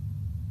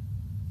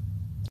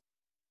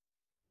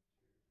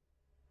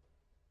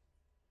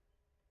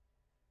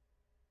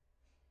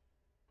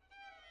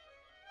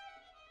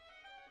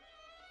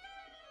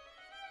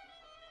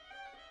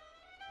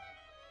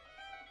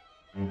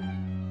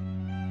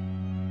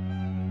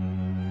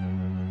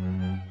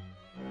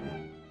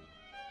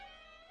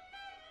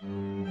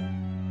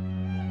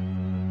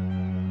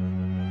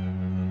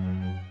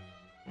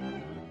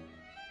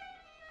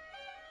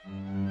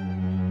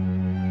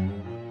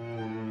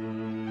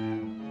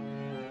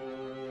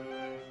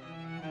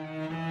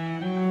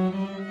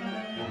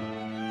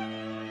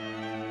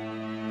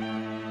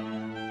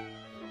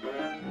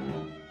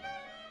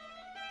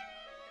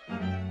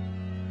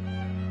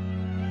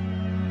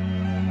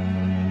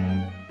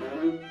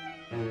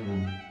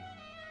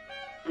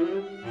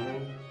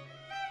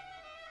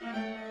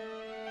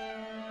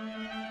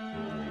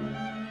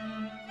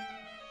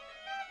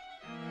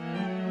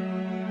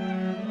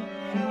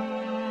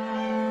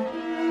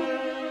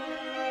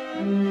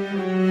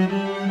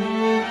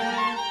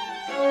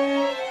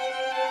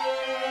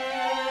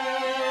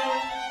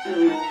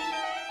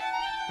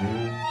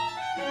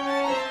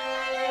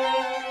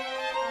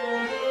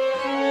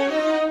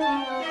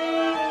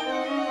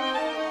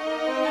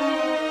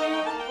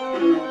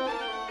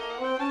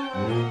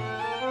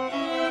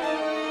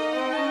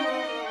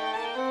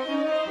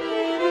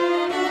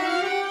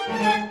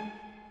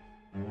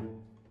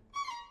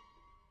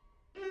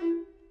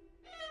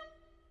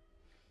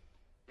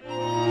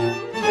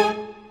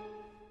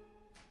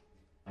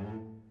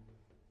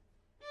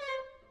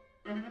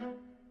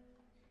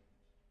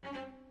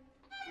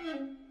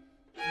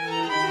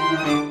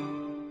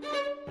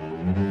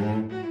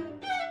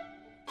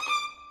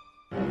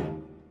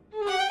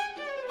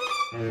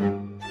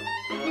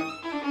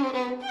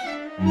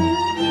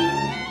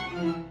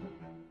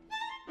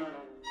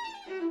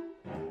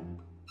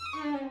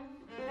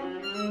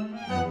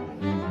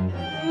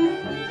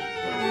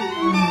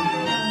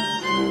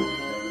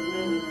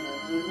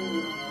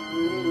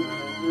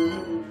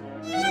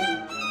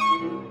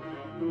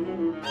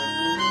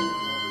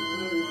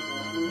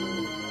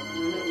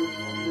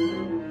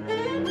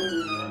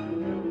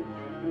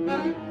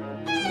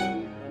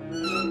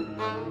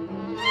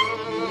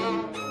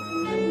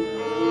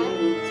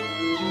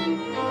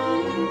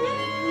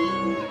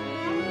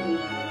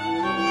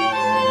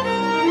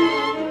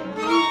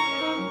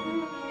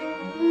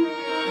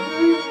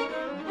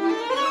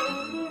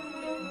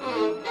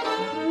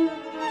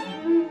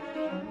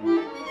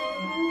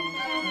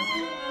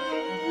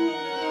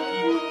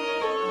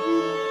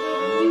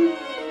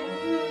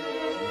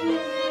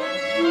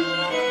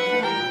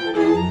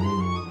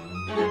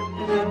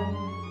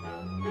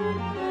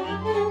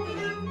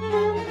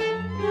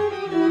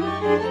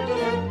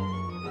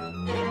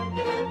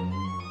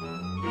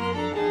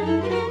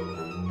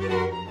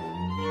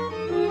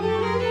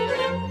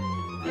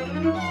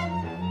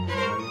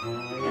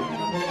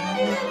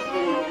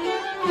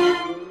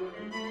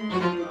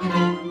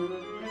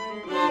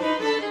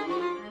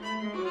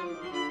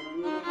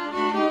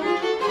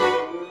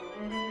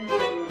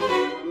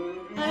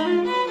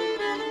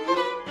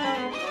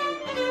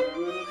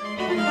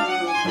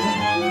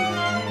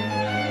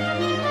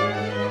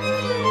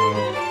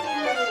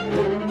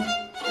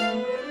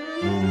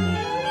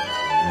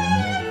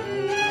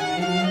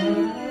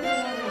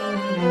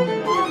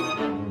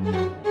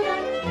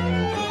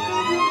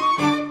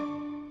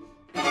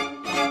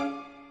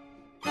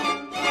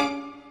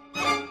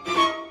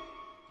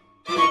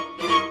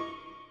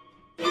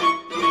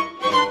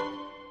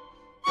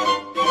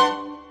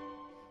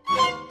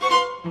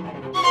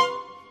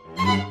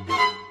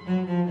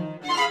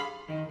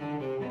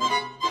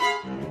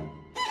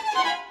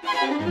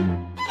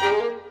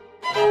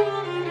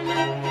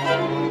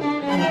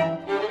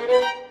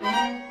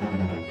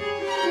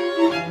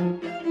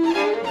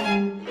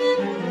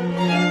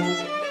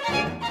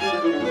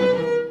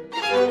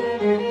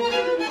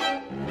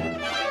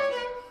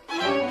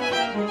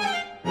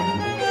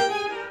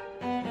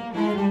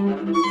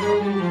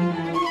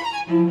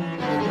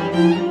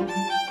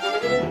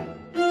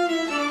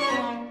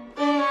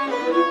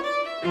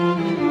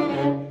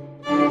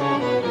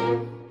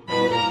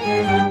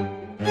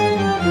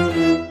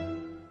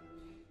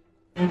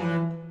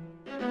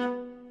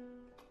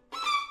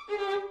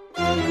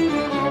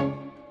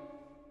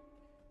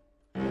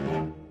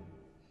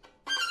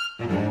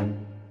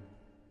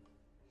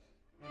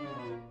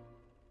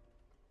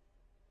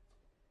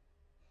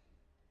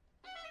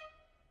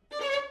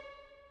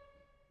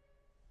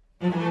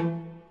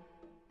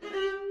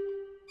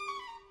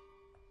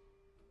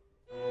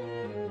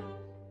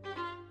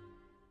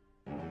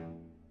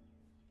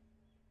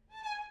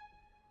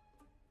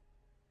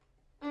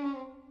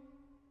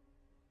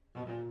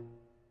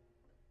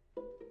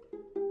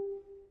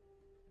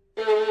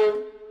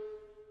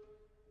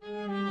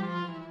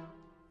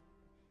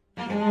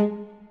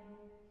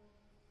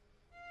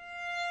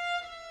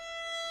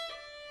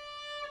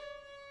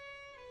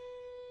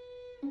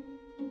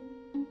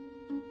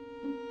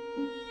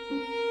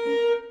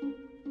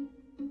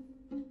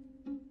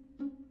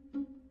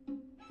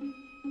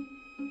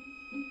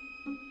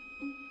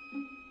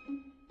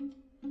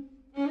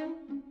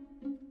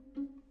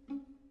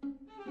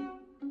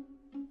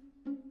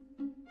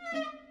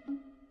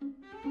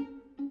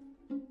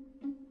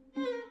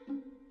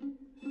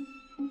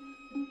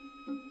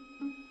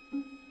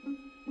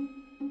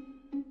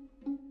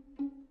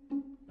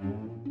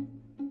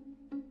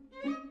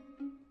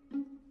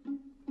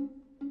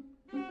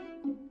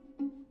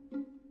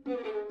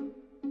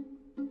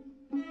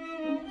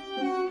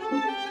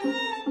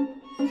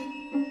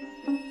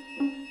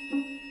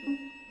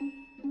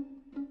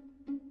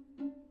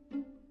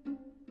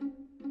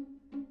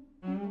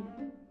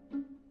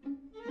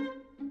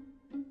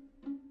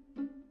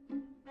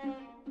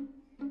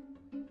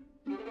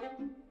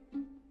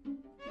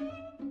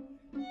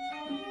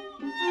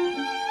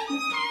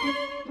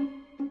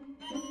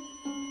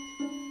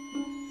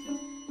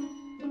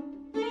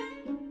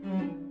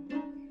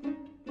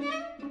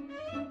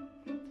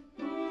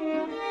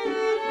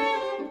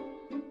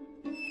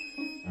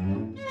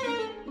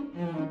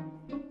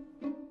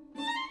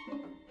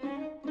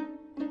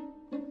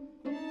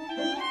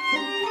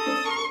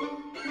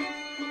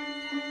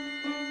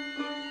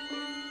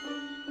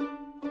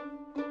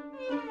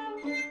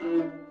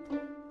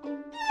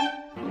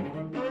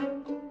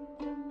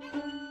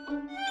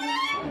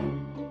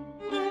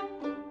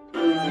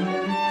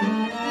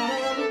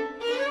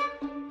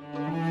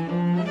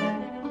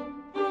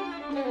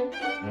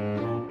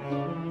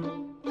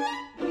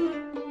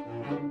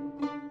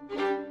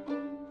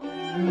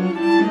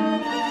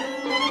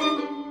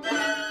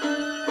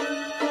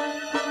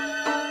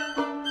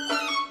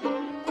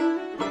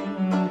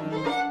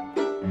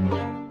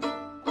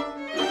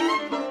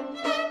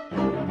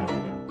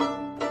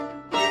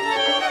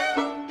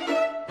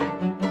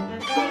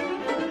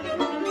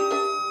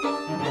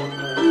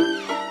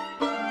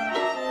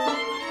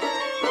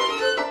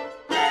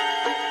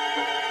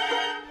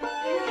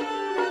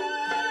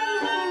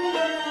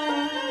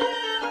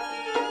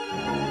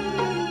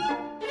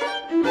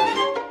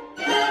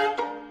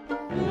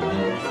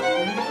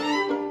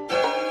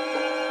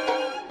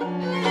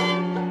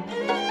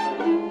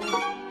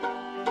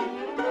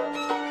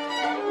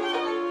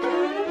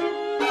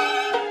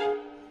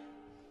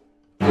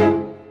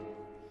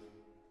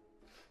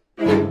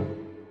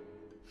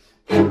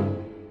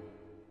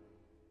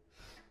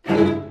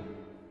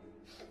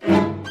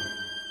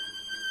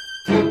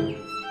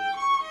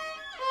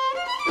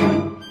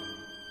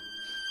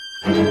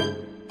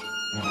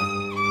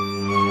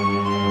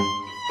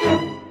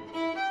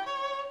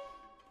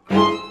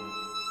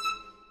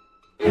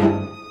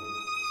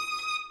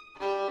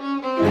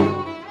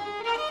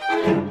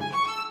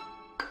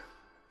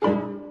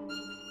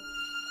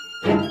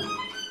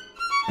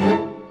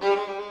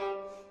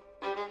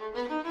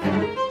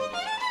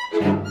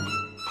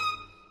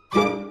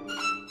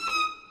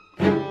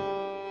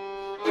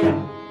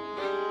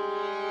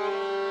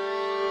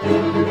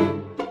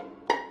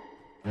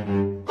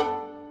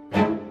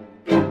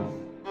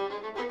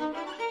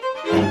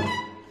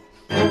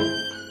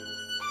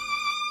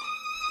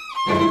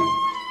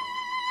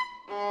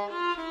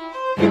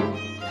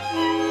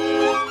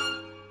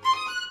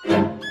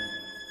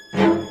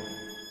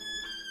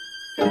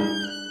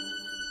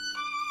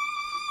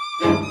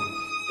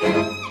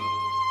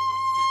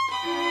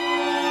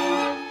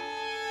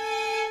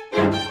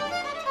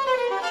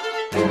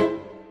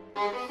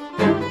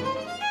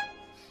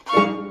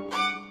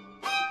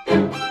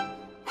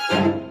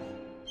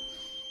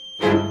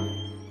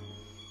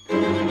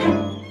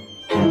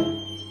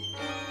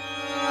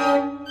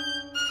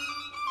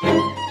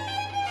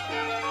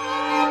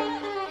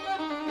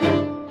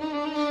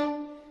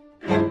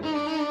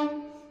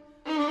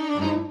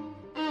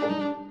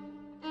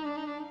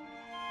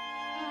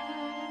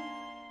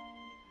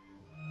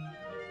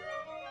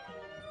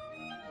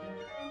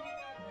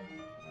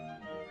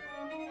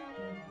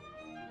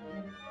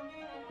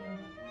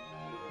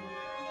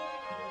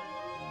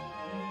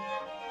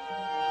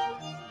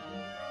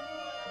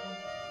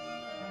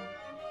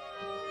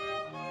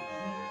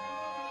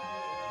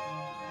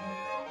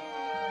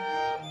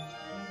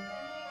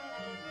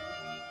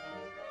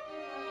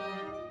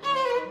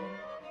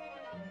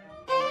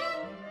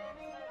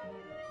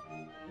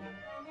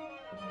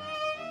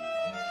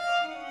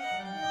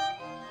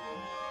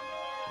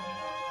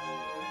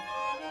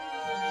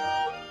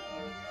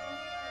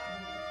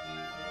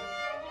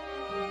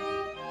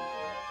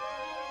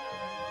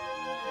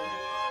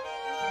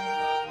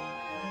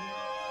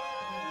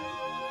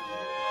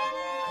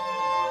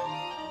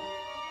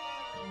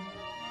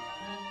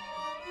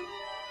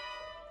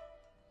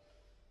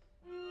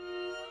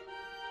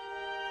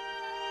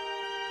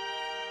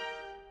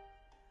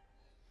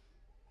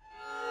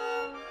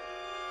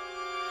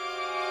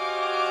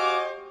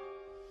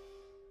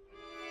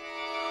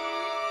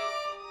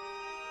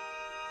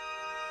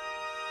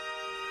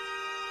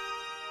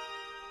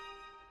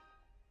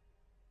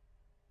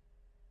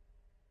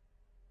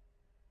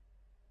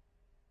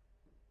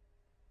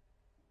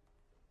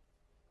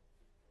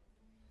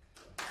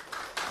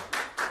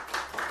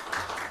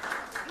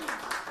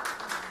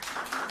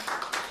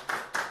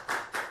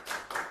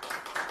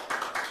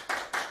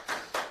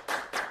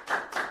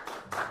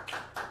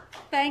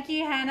 Thank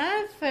you,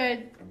 Hannah, for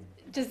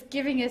just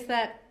giving us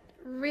that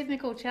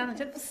rhythmical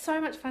challenge. It was so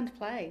much fun to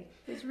play.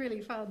 It was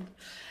really fun.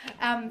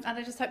 And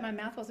I just hope my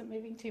mouth wasn't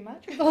moving too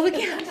much with all the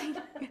counting.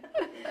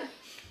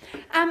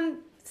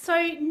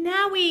 So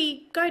now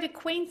we go to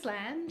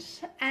Queensland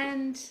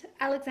and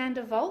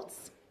Alexander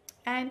VOLTZ.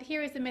 And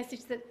here is the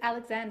message that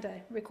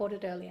Alexander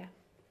recorded earlier.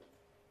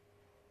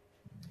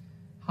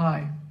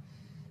 Hi.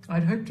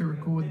 I'd hoped to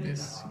record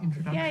this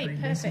introductory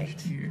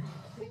message to you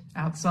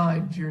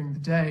outside during the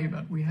day,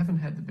 but we haven't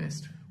had the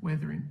best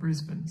weather in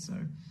Brisbane, so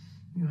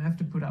you'll have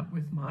to put up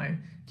with my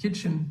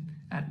kitchen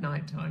at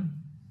night time.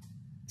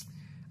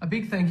 A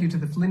big thank you to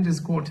the Flinders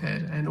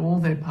Quartet and all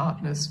their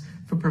partners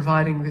for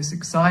providing this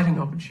exciting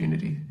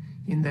opportunity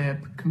in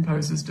their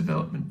Composers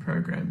Development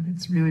Program.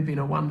 It's really been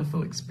a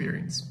wonderful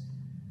experience.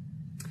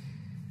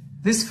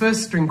 This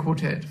first string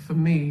quartet, for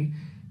me,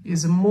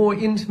 is a more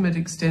intimate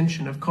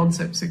extension of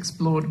concepts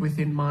explored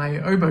within my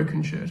oboe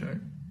concerto,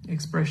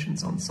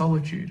 Expressions on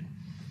Solitude.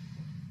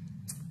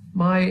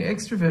 My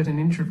extrovert and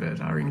introvert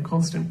are in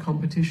constant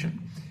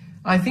competition.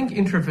 I think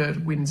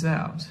introvert wins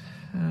out,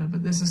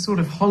 but there's a sort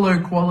of hollow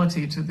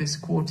quality to this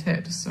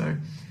quartet, so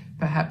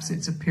perhaps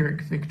it's a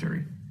Pyrrhic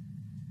victory.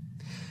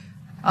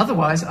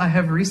 Otherwise, I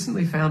have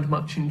recently found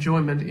much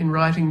enjoyment in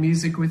writing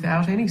music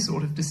without any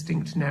sort of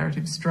distinct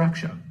narrative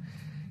structure,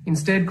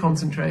 instead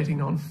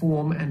concentrating on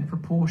form and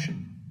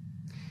proportion.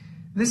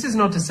 This is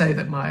not to say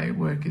that my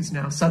work is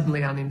now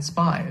suddenly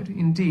uninspired.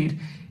 Indeed,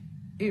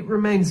 it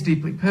remains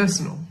deeply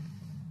personal.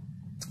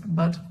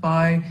 But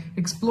by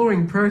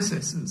exploring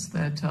processes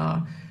that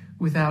are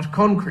without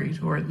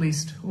concrete, or at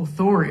least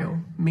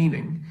authorial,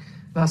 meaning,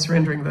 thus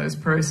rendering those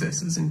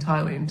processes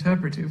entirely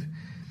interpretive,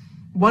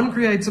 one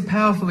creates a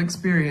powerful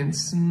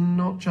experience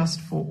not just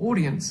for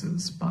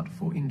audiences, but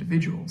for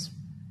individuals.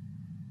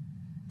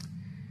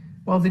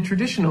 While the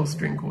traditional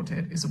string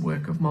quartet is a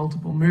work of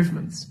multiple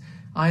movements,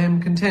 I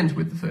am content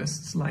with the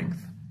first's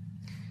length.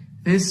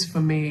 This, for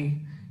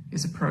me,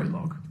 is a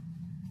prologue.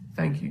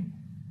 Thank you.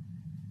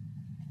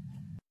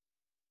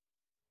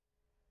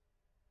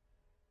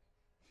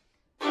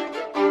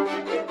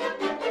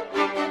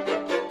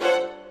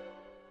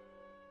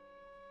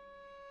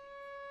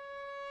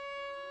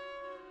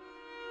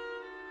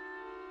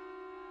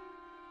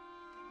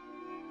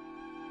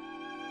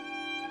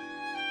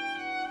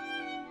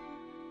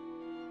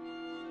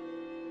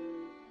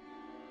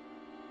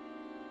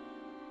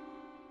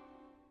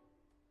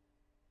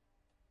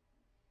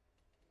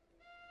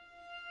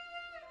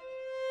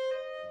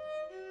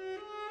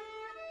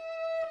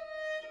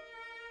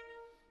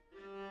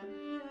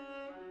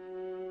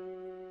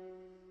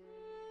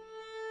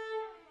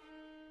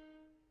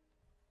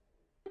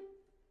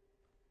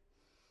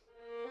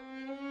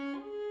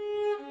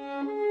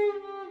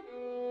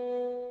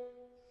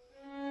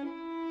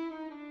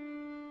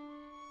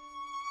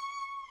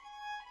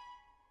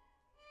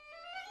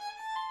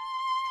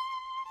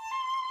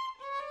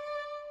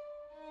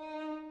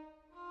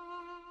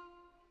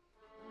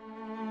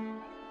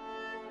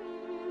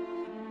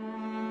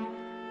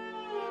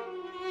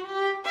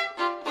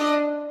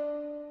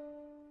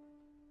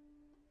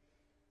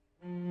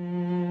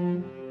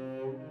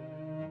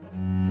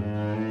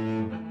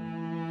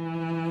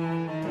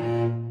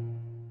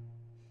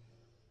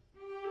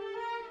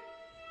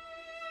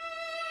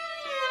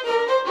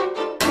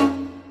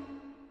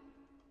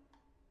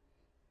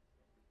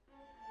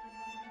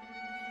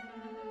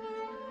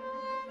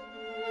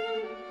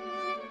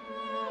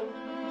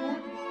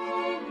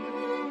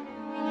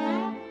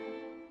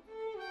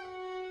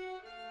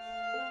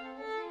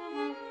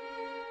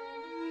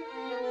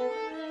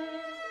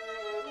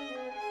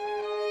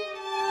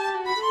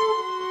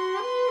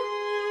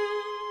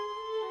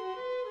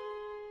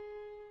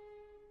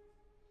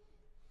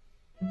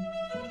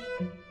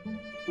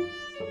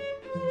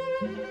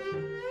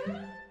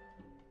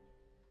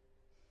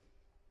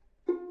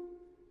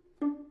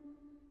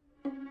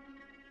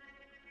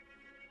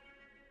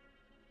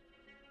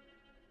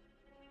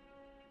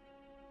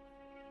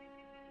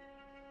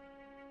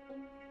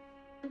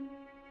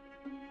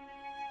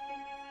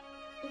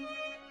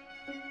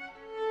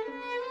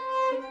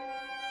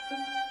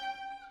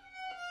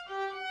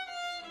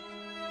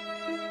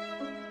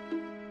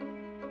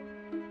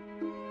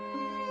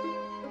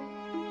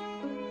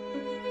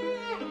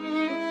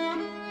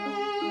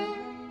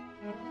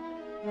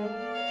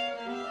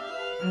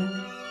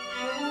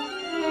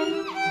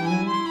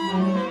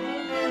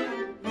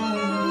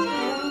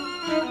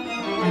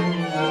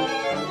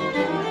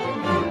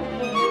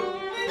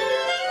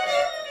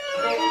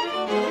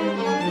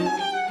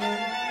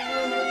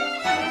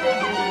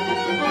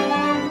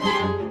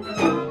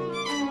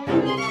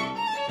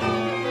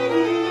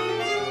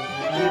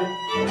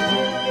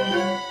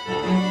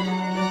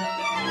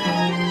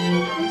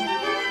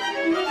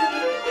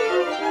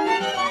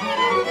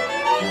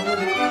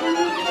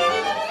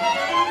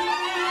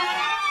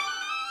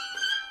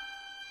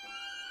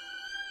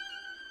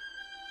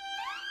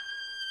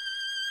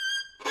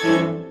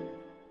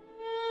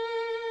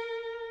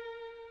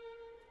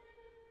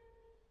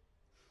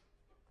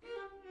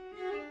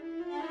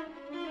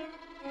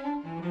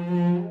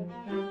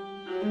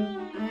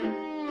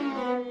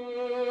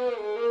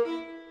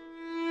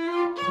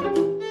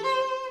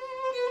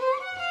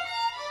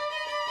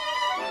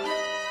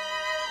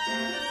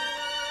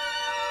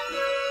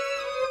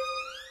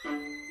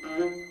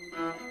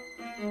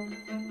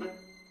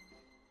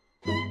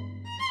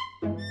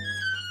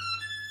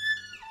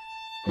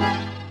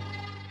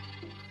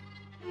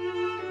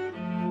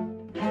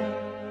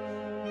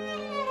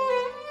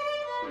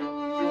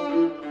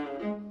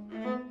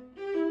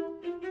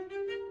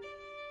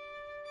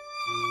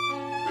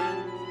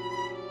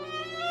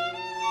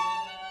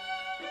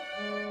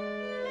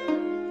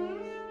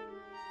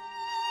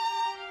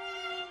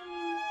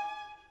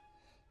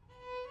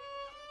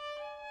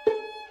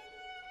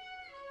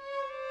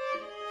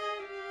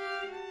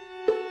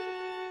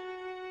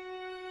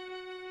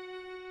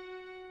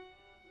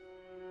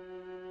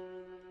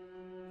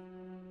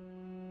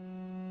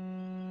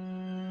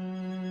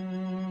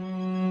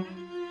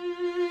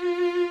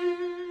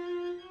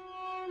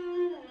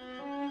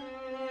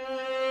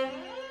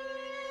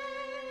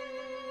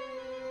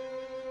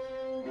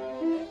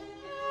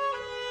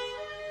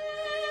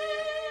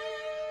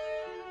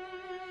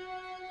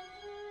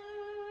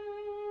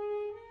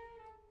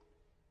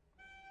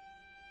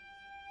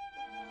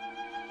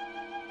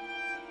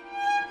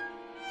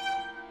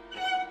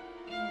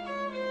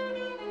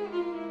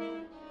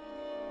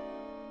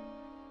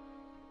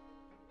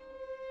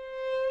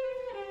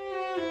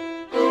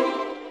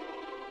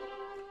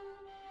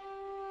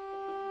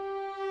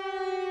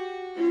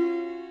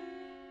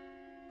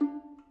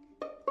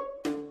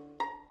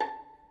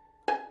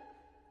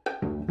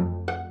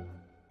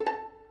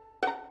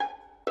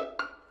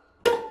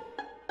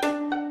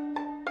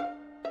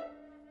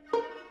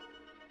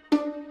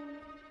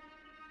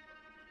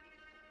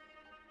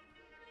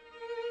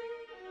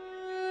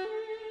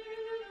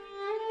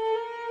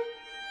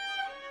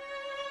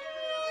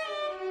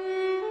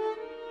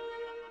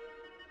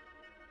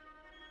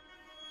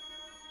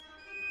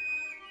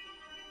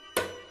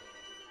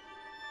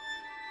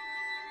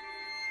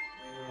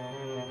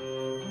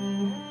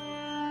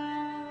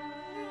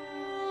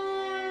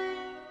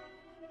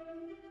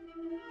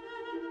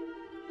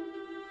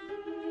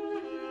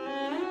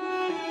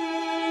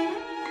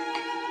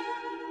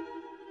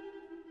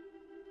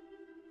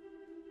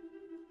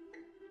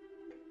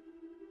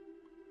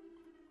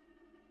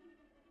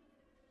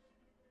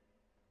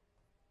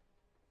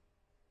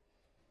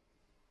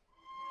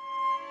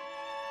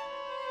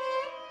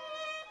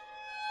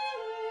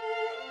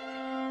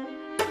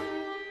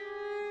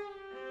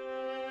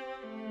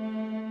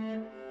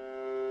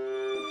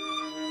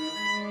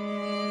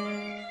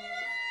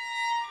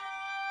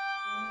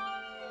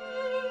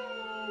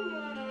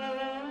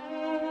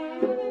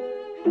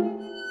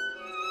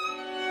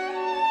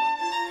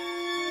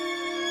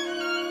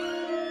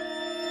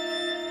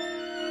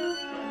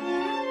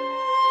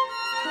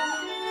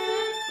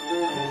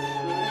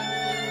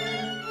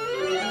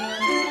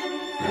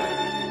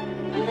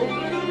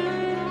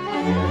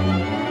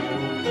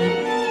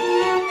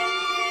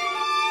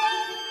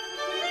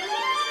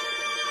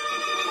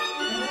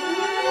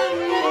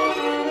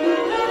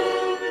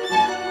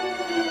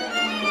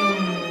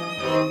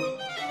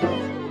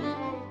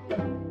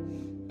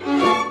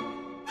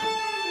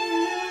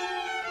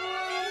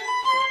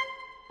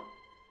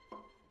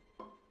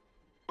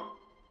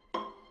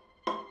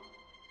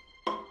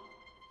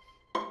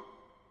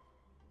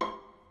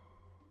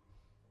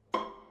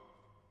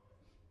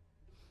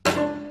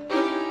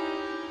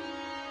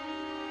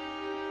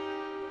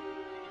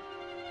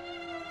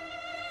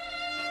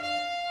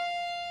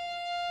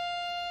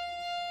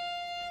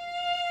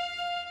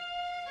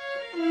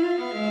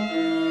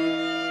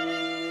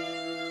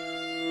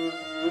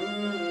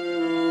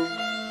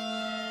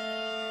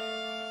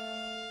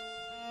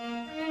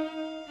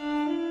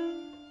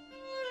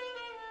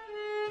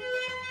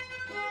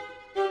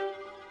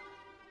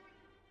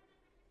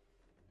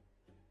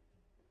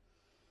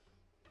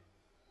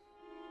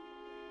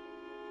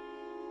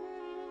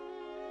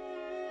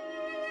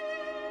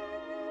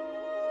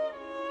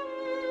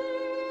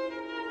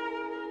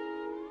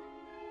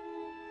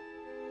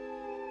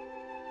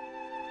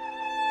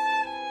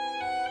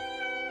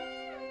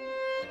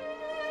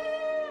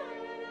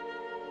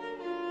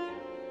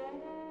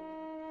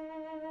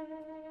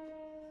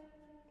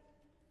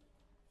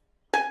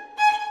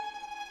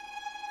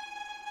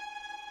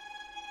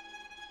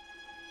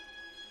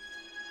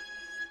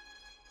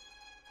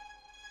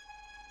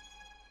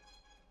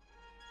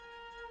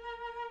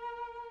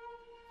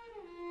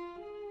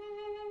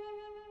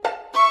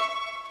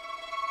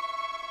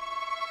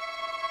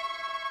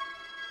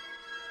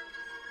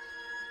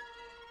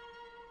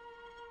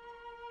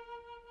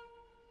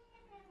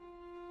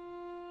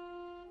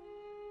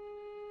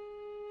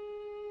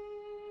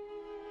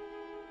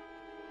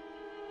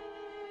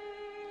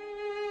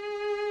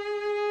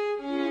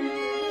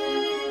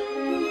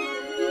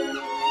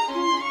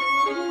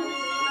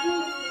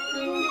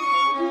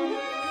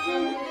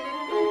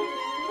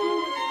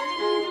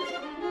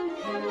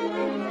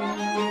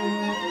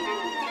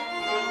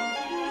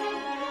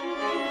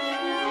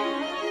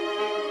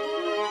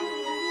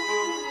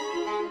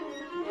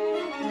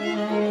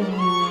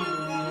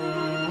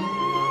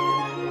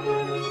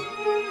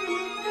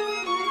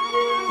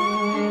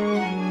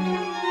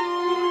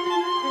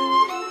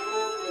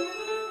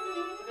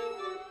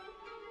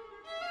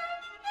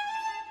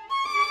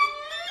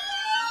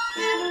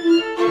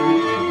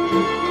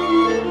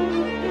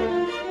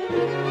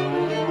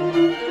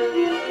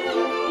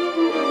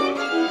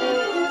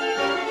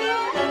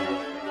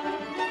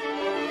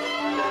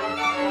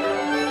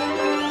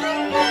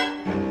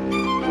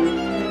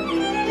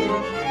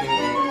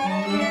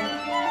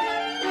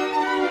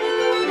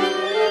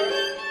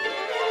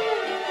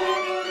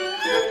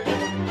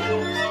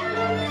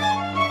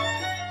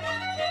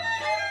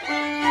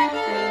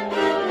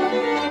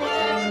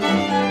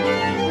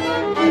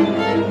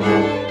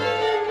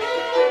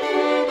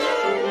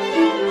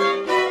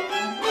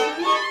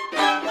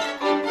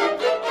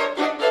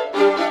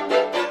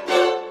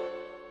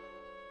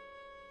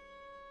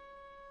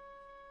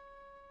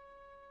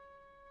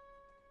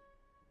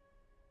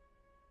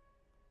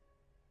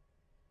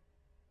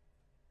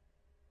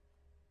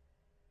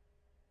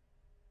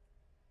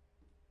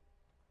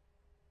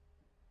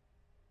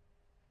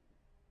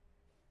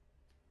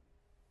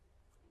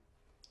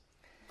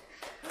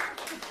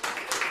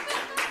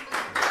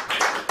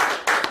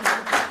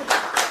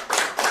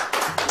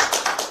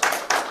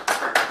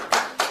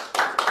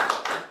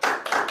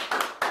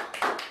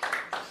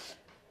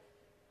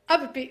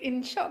 bit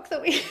in shock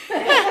that we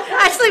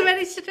actually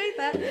managed to do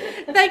that.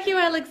 Thank you,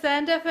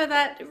 Alexander, for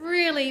that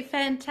really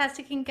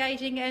fantastic,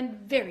 engaging and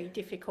very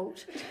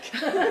difficult.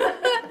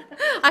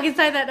 I can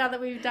say that now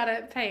that we've done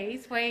it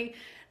piece.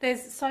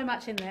 There's so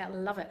much in there.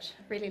 Love it.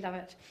 Really love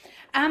it.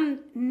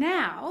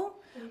 Now,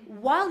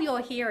 while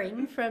you're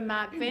hearing from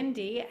Mark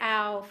Vendy,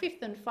 our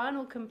fifth and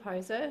final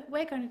composer,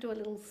 we're going to do a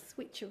little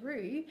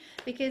switcheroo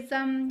because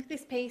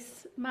this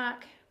piece,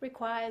 Mark,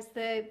 requires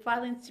the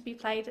violins to be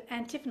played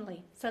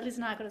antiphonally. So Liz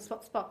and I are going to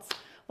swap spots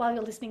while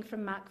you're listening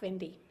from Mark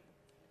Vendy.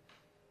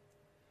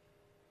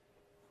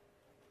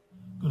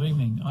 Good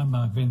evening, I'm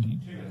Mark Vendy.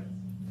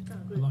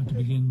 I'd like to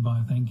begin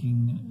by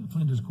thanking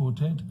Flinders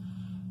Quartet,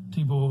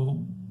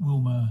 Tibor,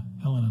 Wilma,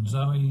 Helen and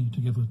Zoe,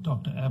 together with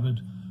Dr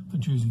Abbott, for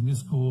choosing this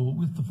score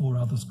with the 4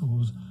 other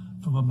scores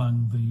from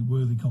among the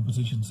worthy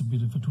compositions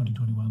submitted for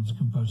 2021's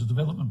Composer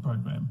Development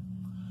Program.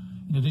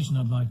 In addition,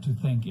 I'd like to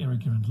thank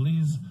Erica and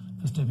Liz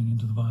for stepping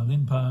into the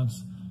violin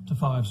parts, to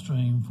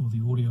Fivestream for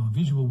the audio and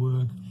visual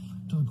work,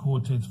 to the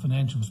Quartet's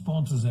financial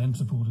sponsors and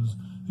supporters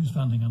whose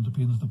funding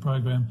underpins the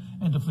program,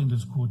 and to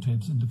Flinders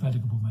Quartet's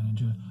indefatigable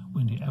manager,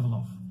 Wendy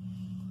Aveloff.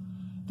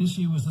 This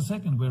year was the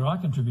second where I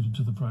contributed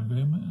to the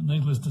program.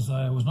 Needless to say,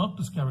 I was not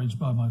discouraged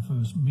by my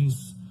first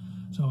miss,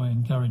 so I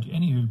encourage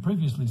any who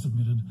previously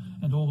submitted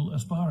and all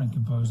aspiring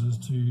composers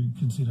to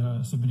consider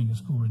submitting a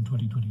score in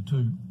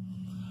 2022.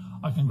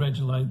 I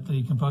congratulate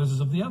the composers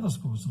of the other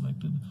scores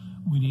selected,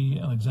 Winnie,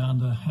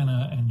 Alexander,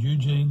 Hannah and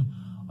Eugene.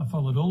 I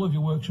followed all of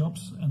your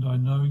workshops and I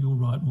know you'll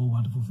write more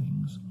wonderful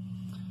things.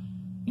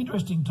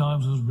 Interesting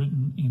Times was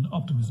written in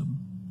optimism,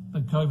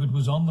 that COVID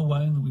was on the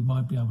way and that we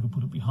might be able to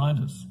put it behind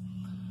us.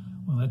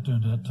 Well, that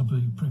turned out to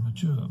be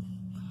premature.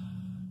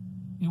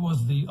 It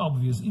was the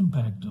obvious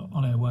impact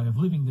on our way of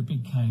living that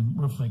became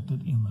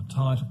reflected in the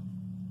title.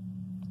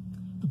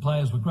 The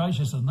players were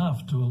gracious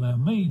enough to allow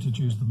me to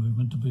choose the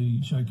movement to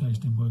be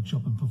showcased in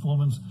workshop and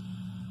performance,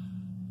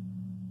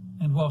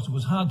 and whilst it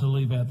was hard to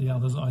leave out the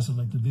others, I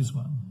selected this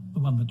one, the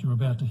one that you're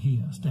about to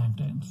hear, Stamp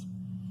Dance.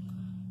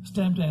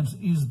 Stamp Dance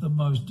is the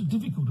most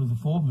difficult of the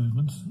 4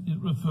 movements. It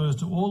refers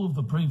to all of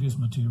the previous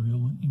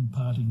material,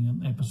 imparting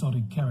an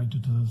episodic character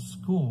to the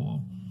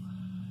score.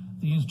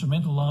 The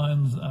instrumental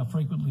lines are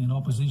frequently in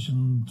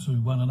opposition to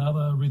one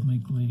another,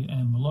 rhythmically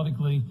and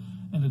melodically,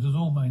 and it is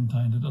all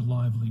maintained at a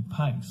lively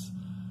pace.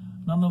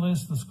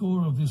 Nonetheless, the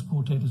score of this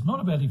quartet is not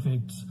about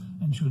effects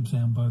and should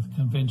sound both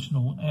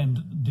conventional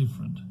and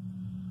different.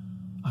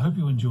 I hope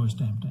you enjoy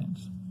Stamp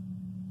Dance.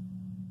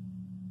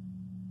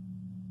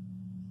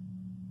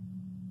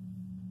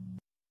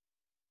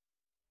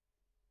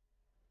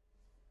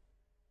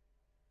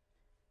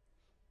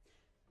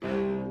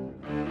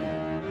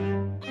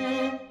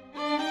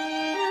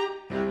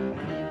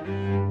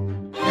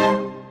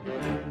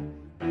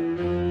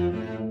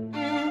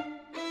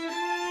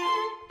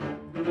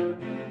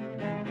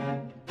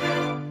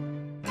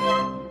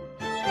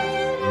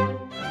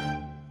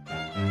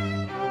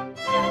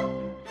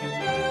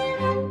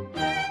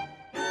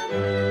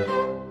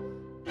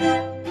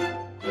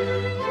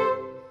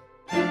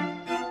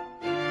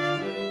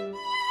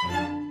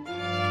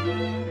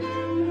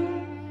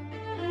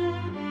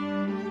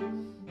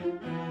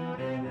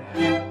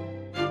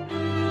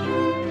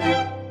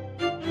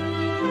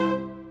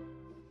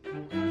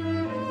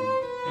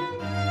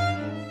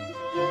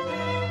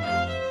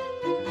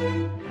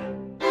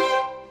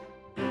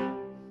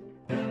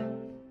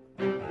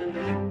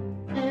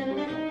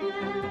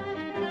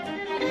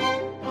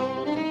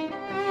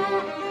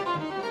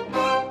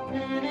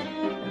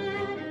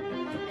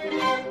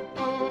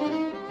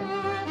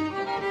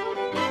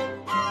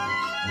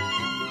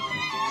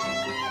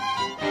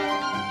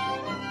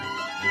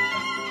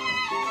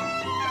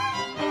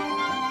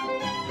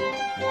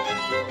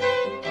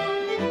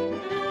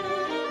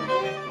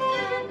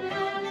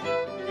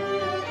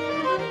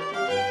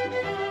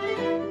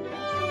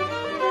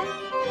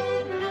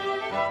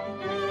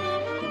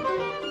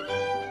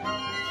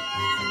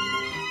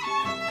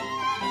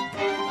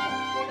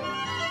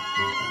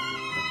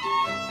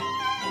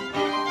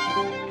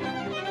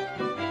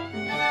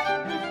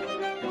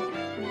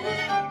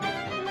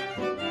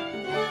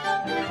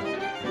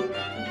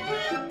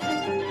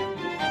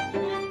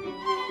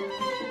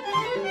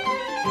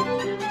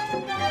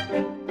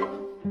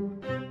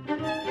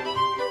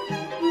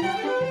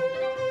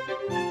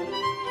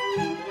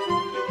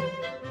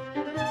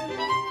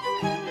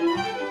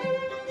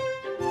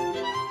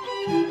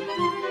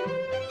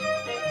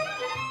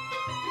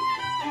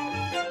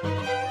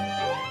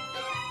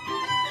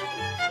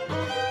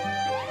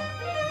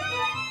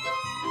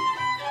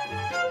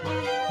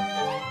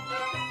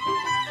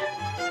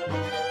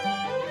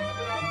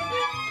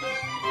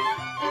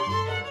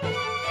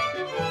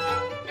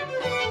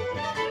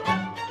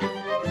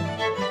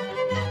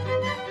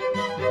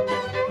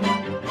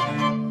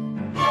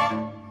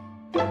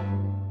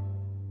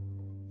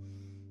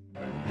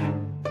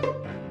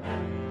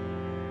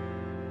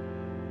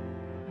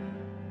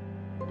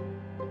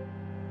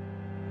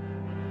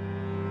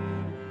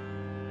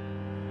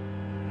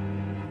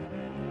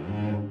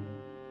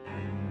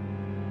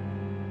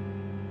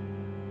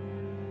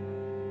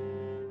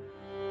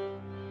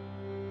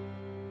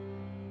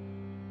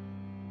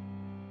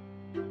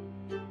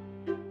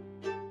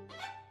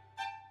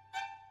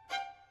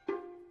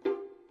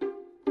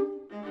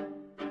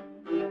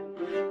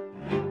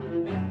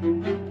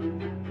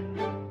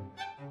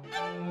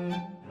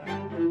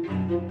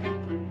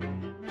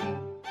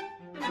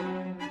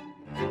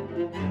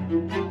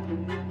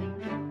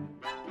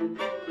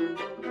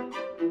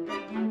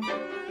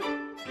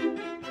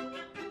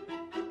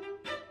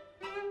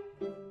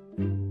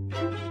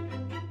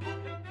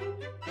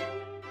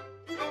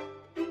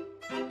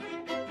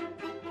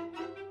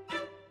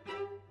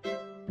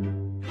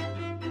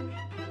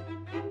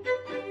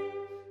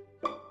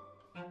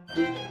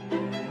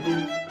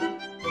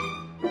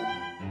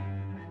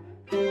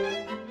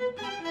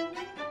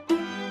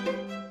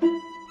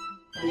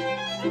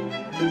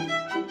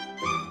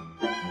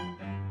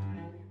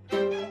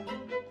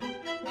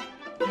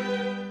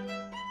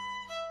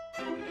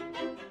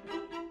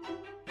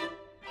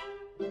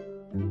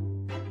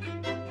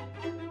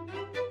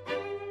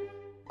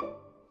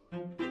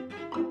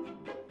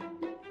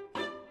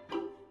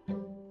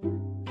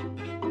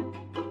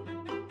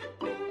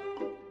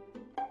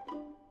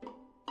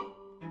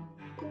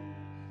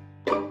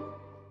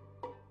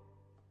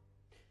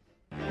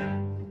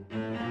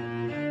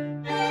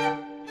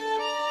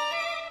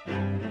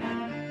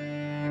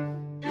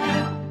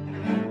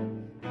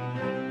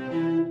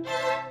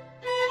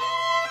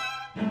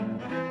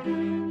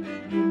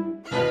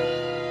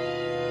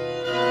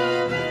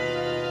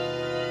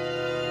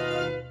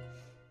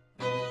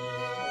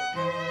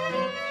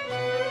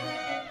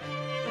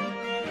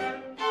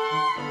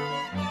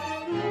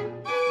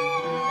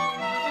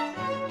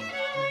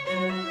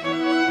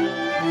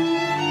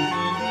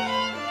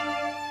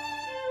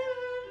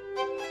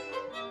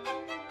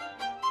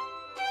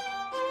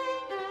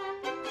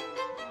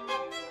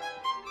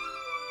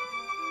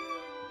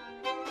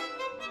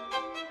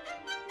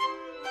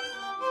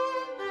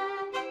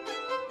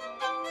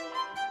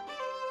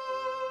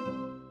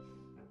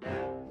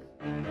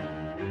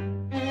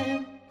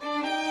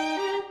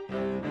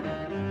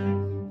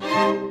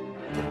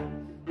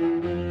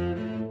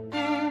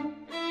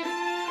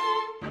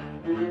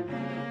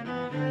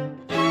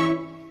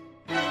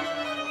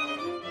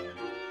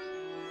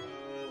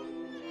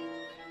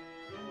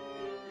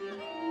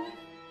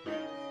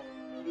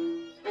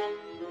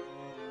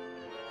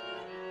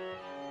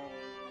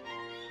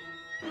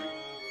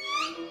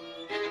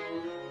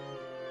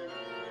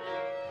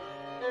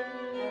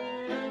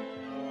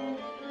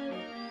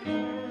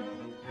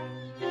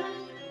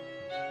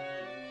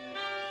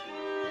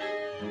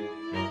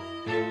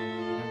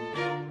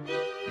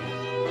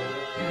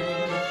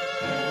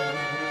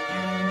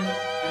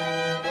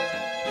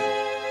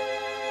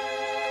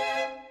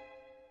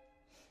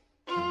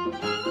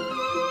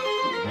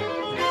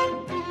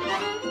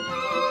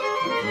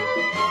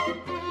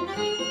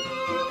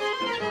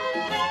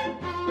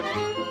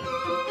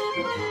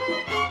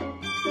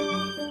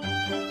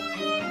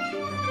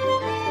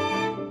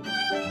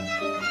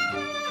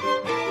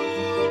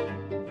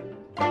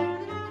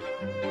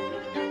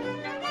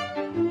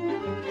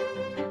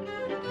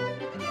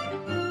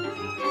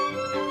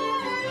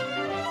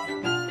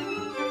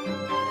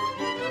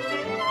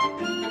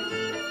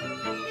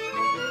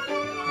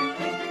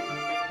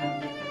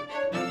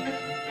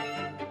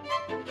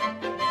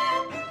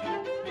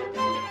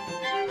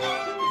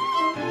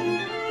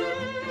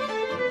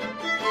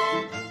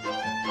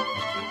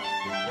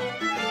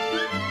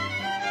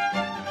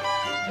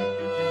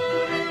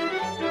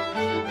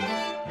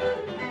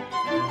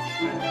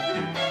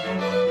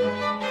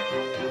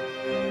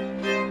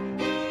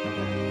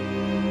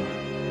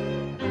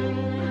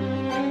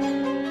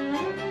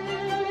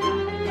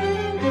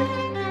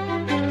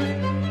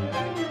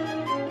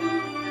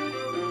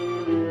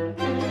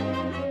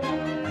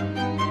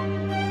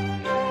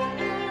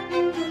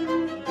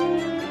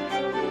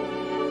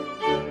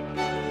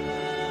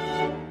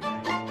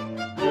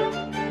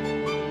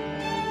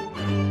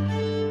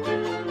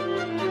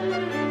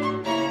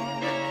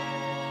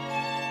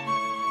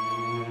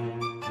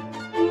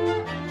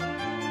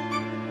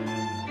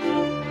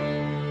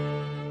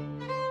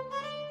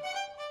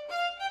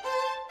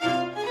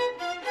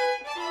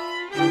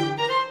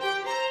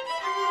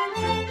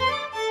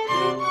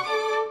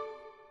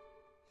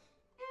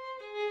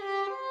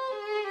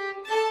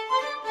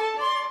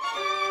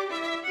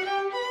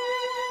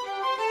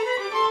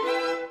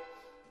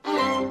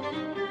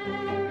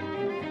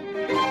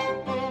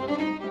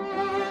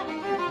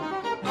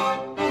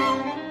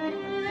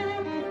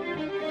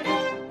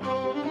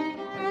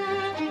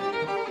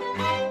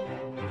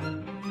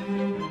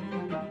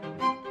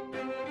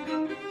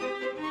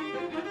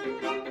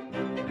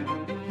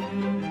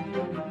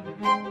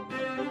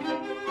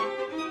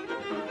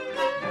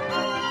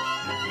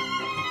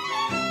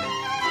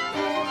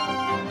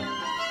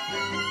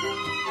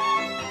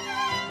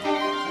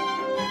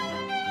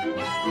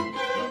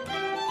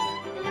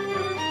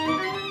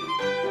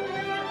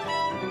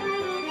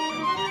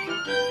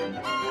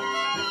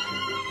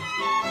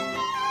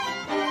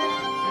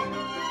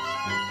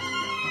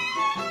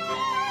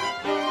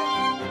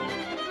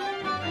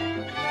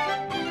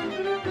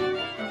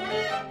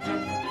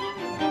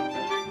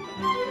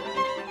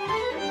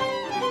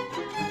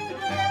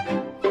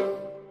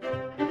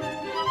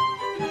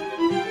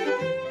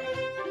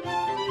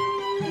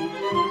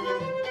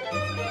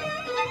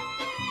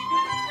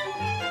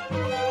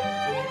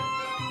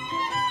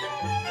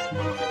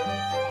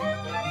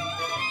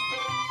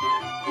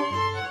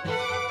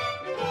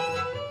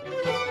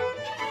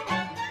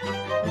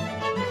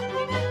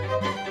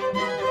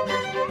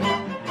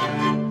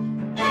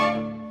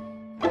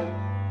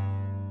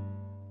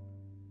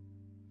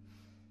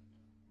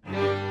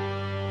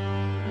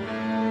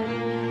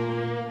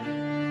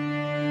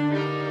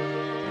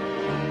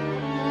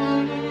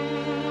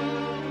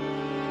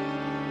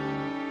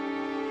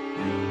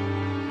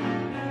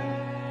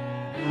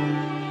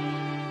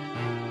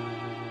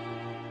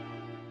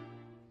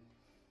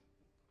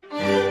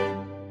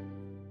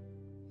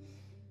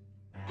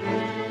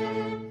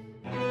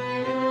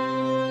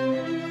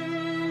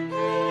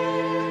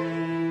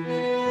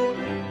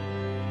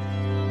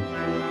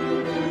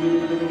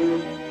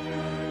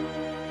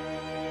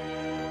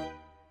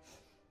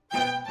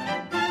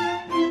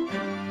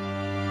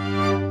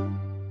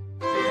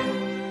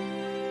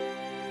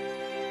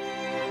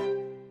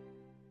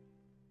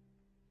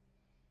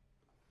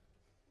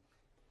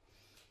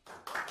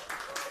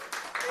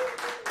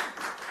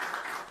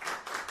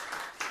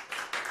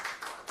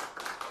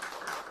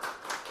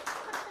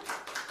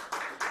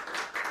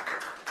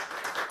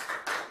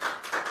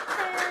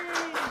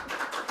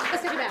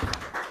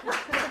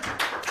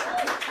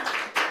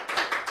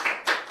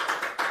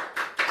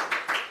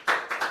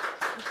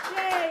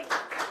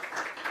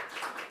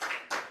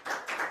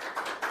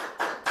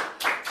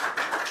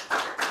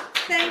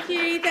 Thank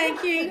you,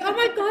 thank you. Oh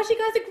my gosh, you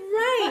guys are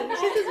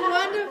great. This is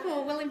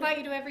wonderful. We'll invite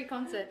you to every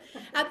concert.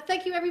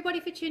 Thank you everybody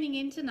for tuning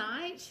in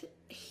tonight.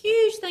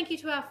 Huge thank you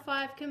to our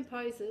 5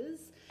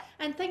 composers,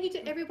 and thank you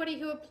to everybody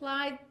who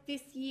applied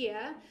this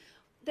year.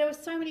 There were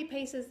so many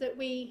pieces that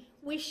we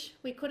wish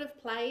we could have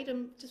played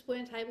and just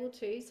weren't able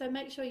to, so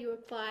make sure you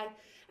apply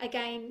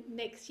again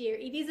next year.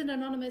 It is an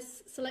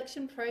anonymous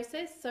selection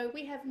process, so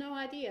we have no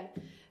idea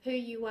who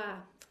you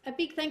are. A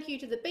big thank you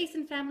to the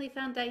Besen Family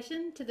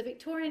Foundation, to the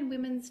Victorian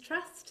Womens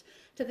Trust,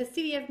 to the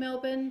City of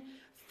Melbourne,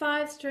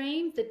 5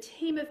 Stream, the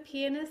Team of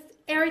Pianists,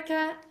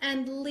 Erica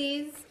and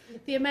Liz,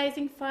 the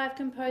amazing 5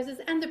 composers,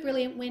 and the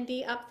brilliant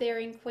Wendy up there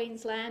in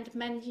Queensland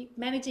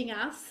managing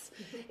us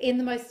in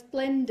the most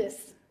splendid,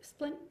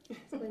 the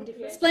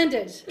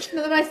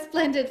most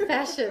splendid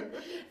fashion.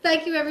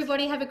 Thank you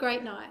everybody, have a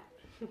great night.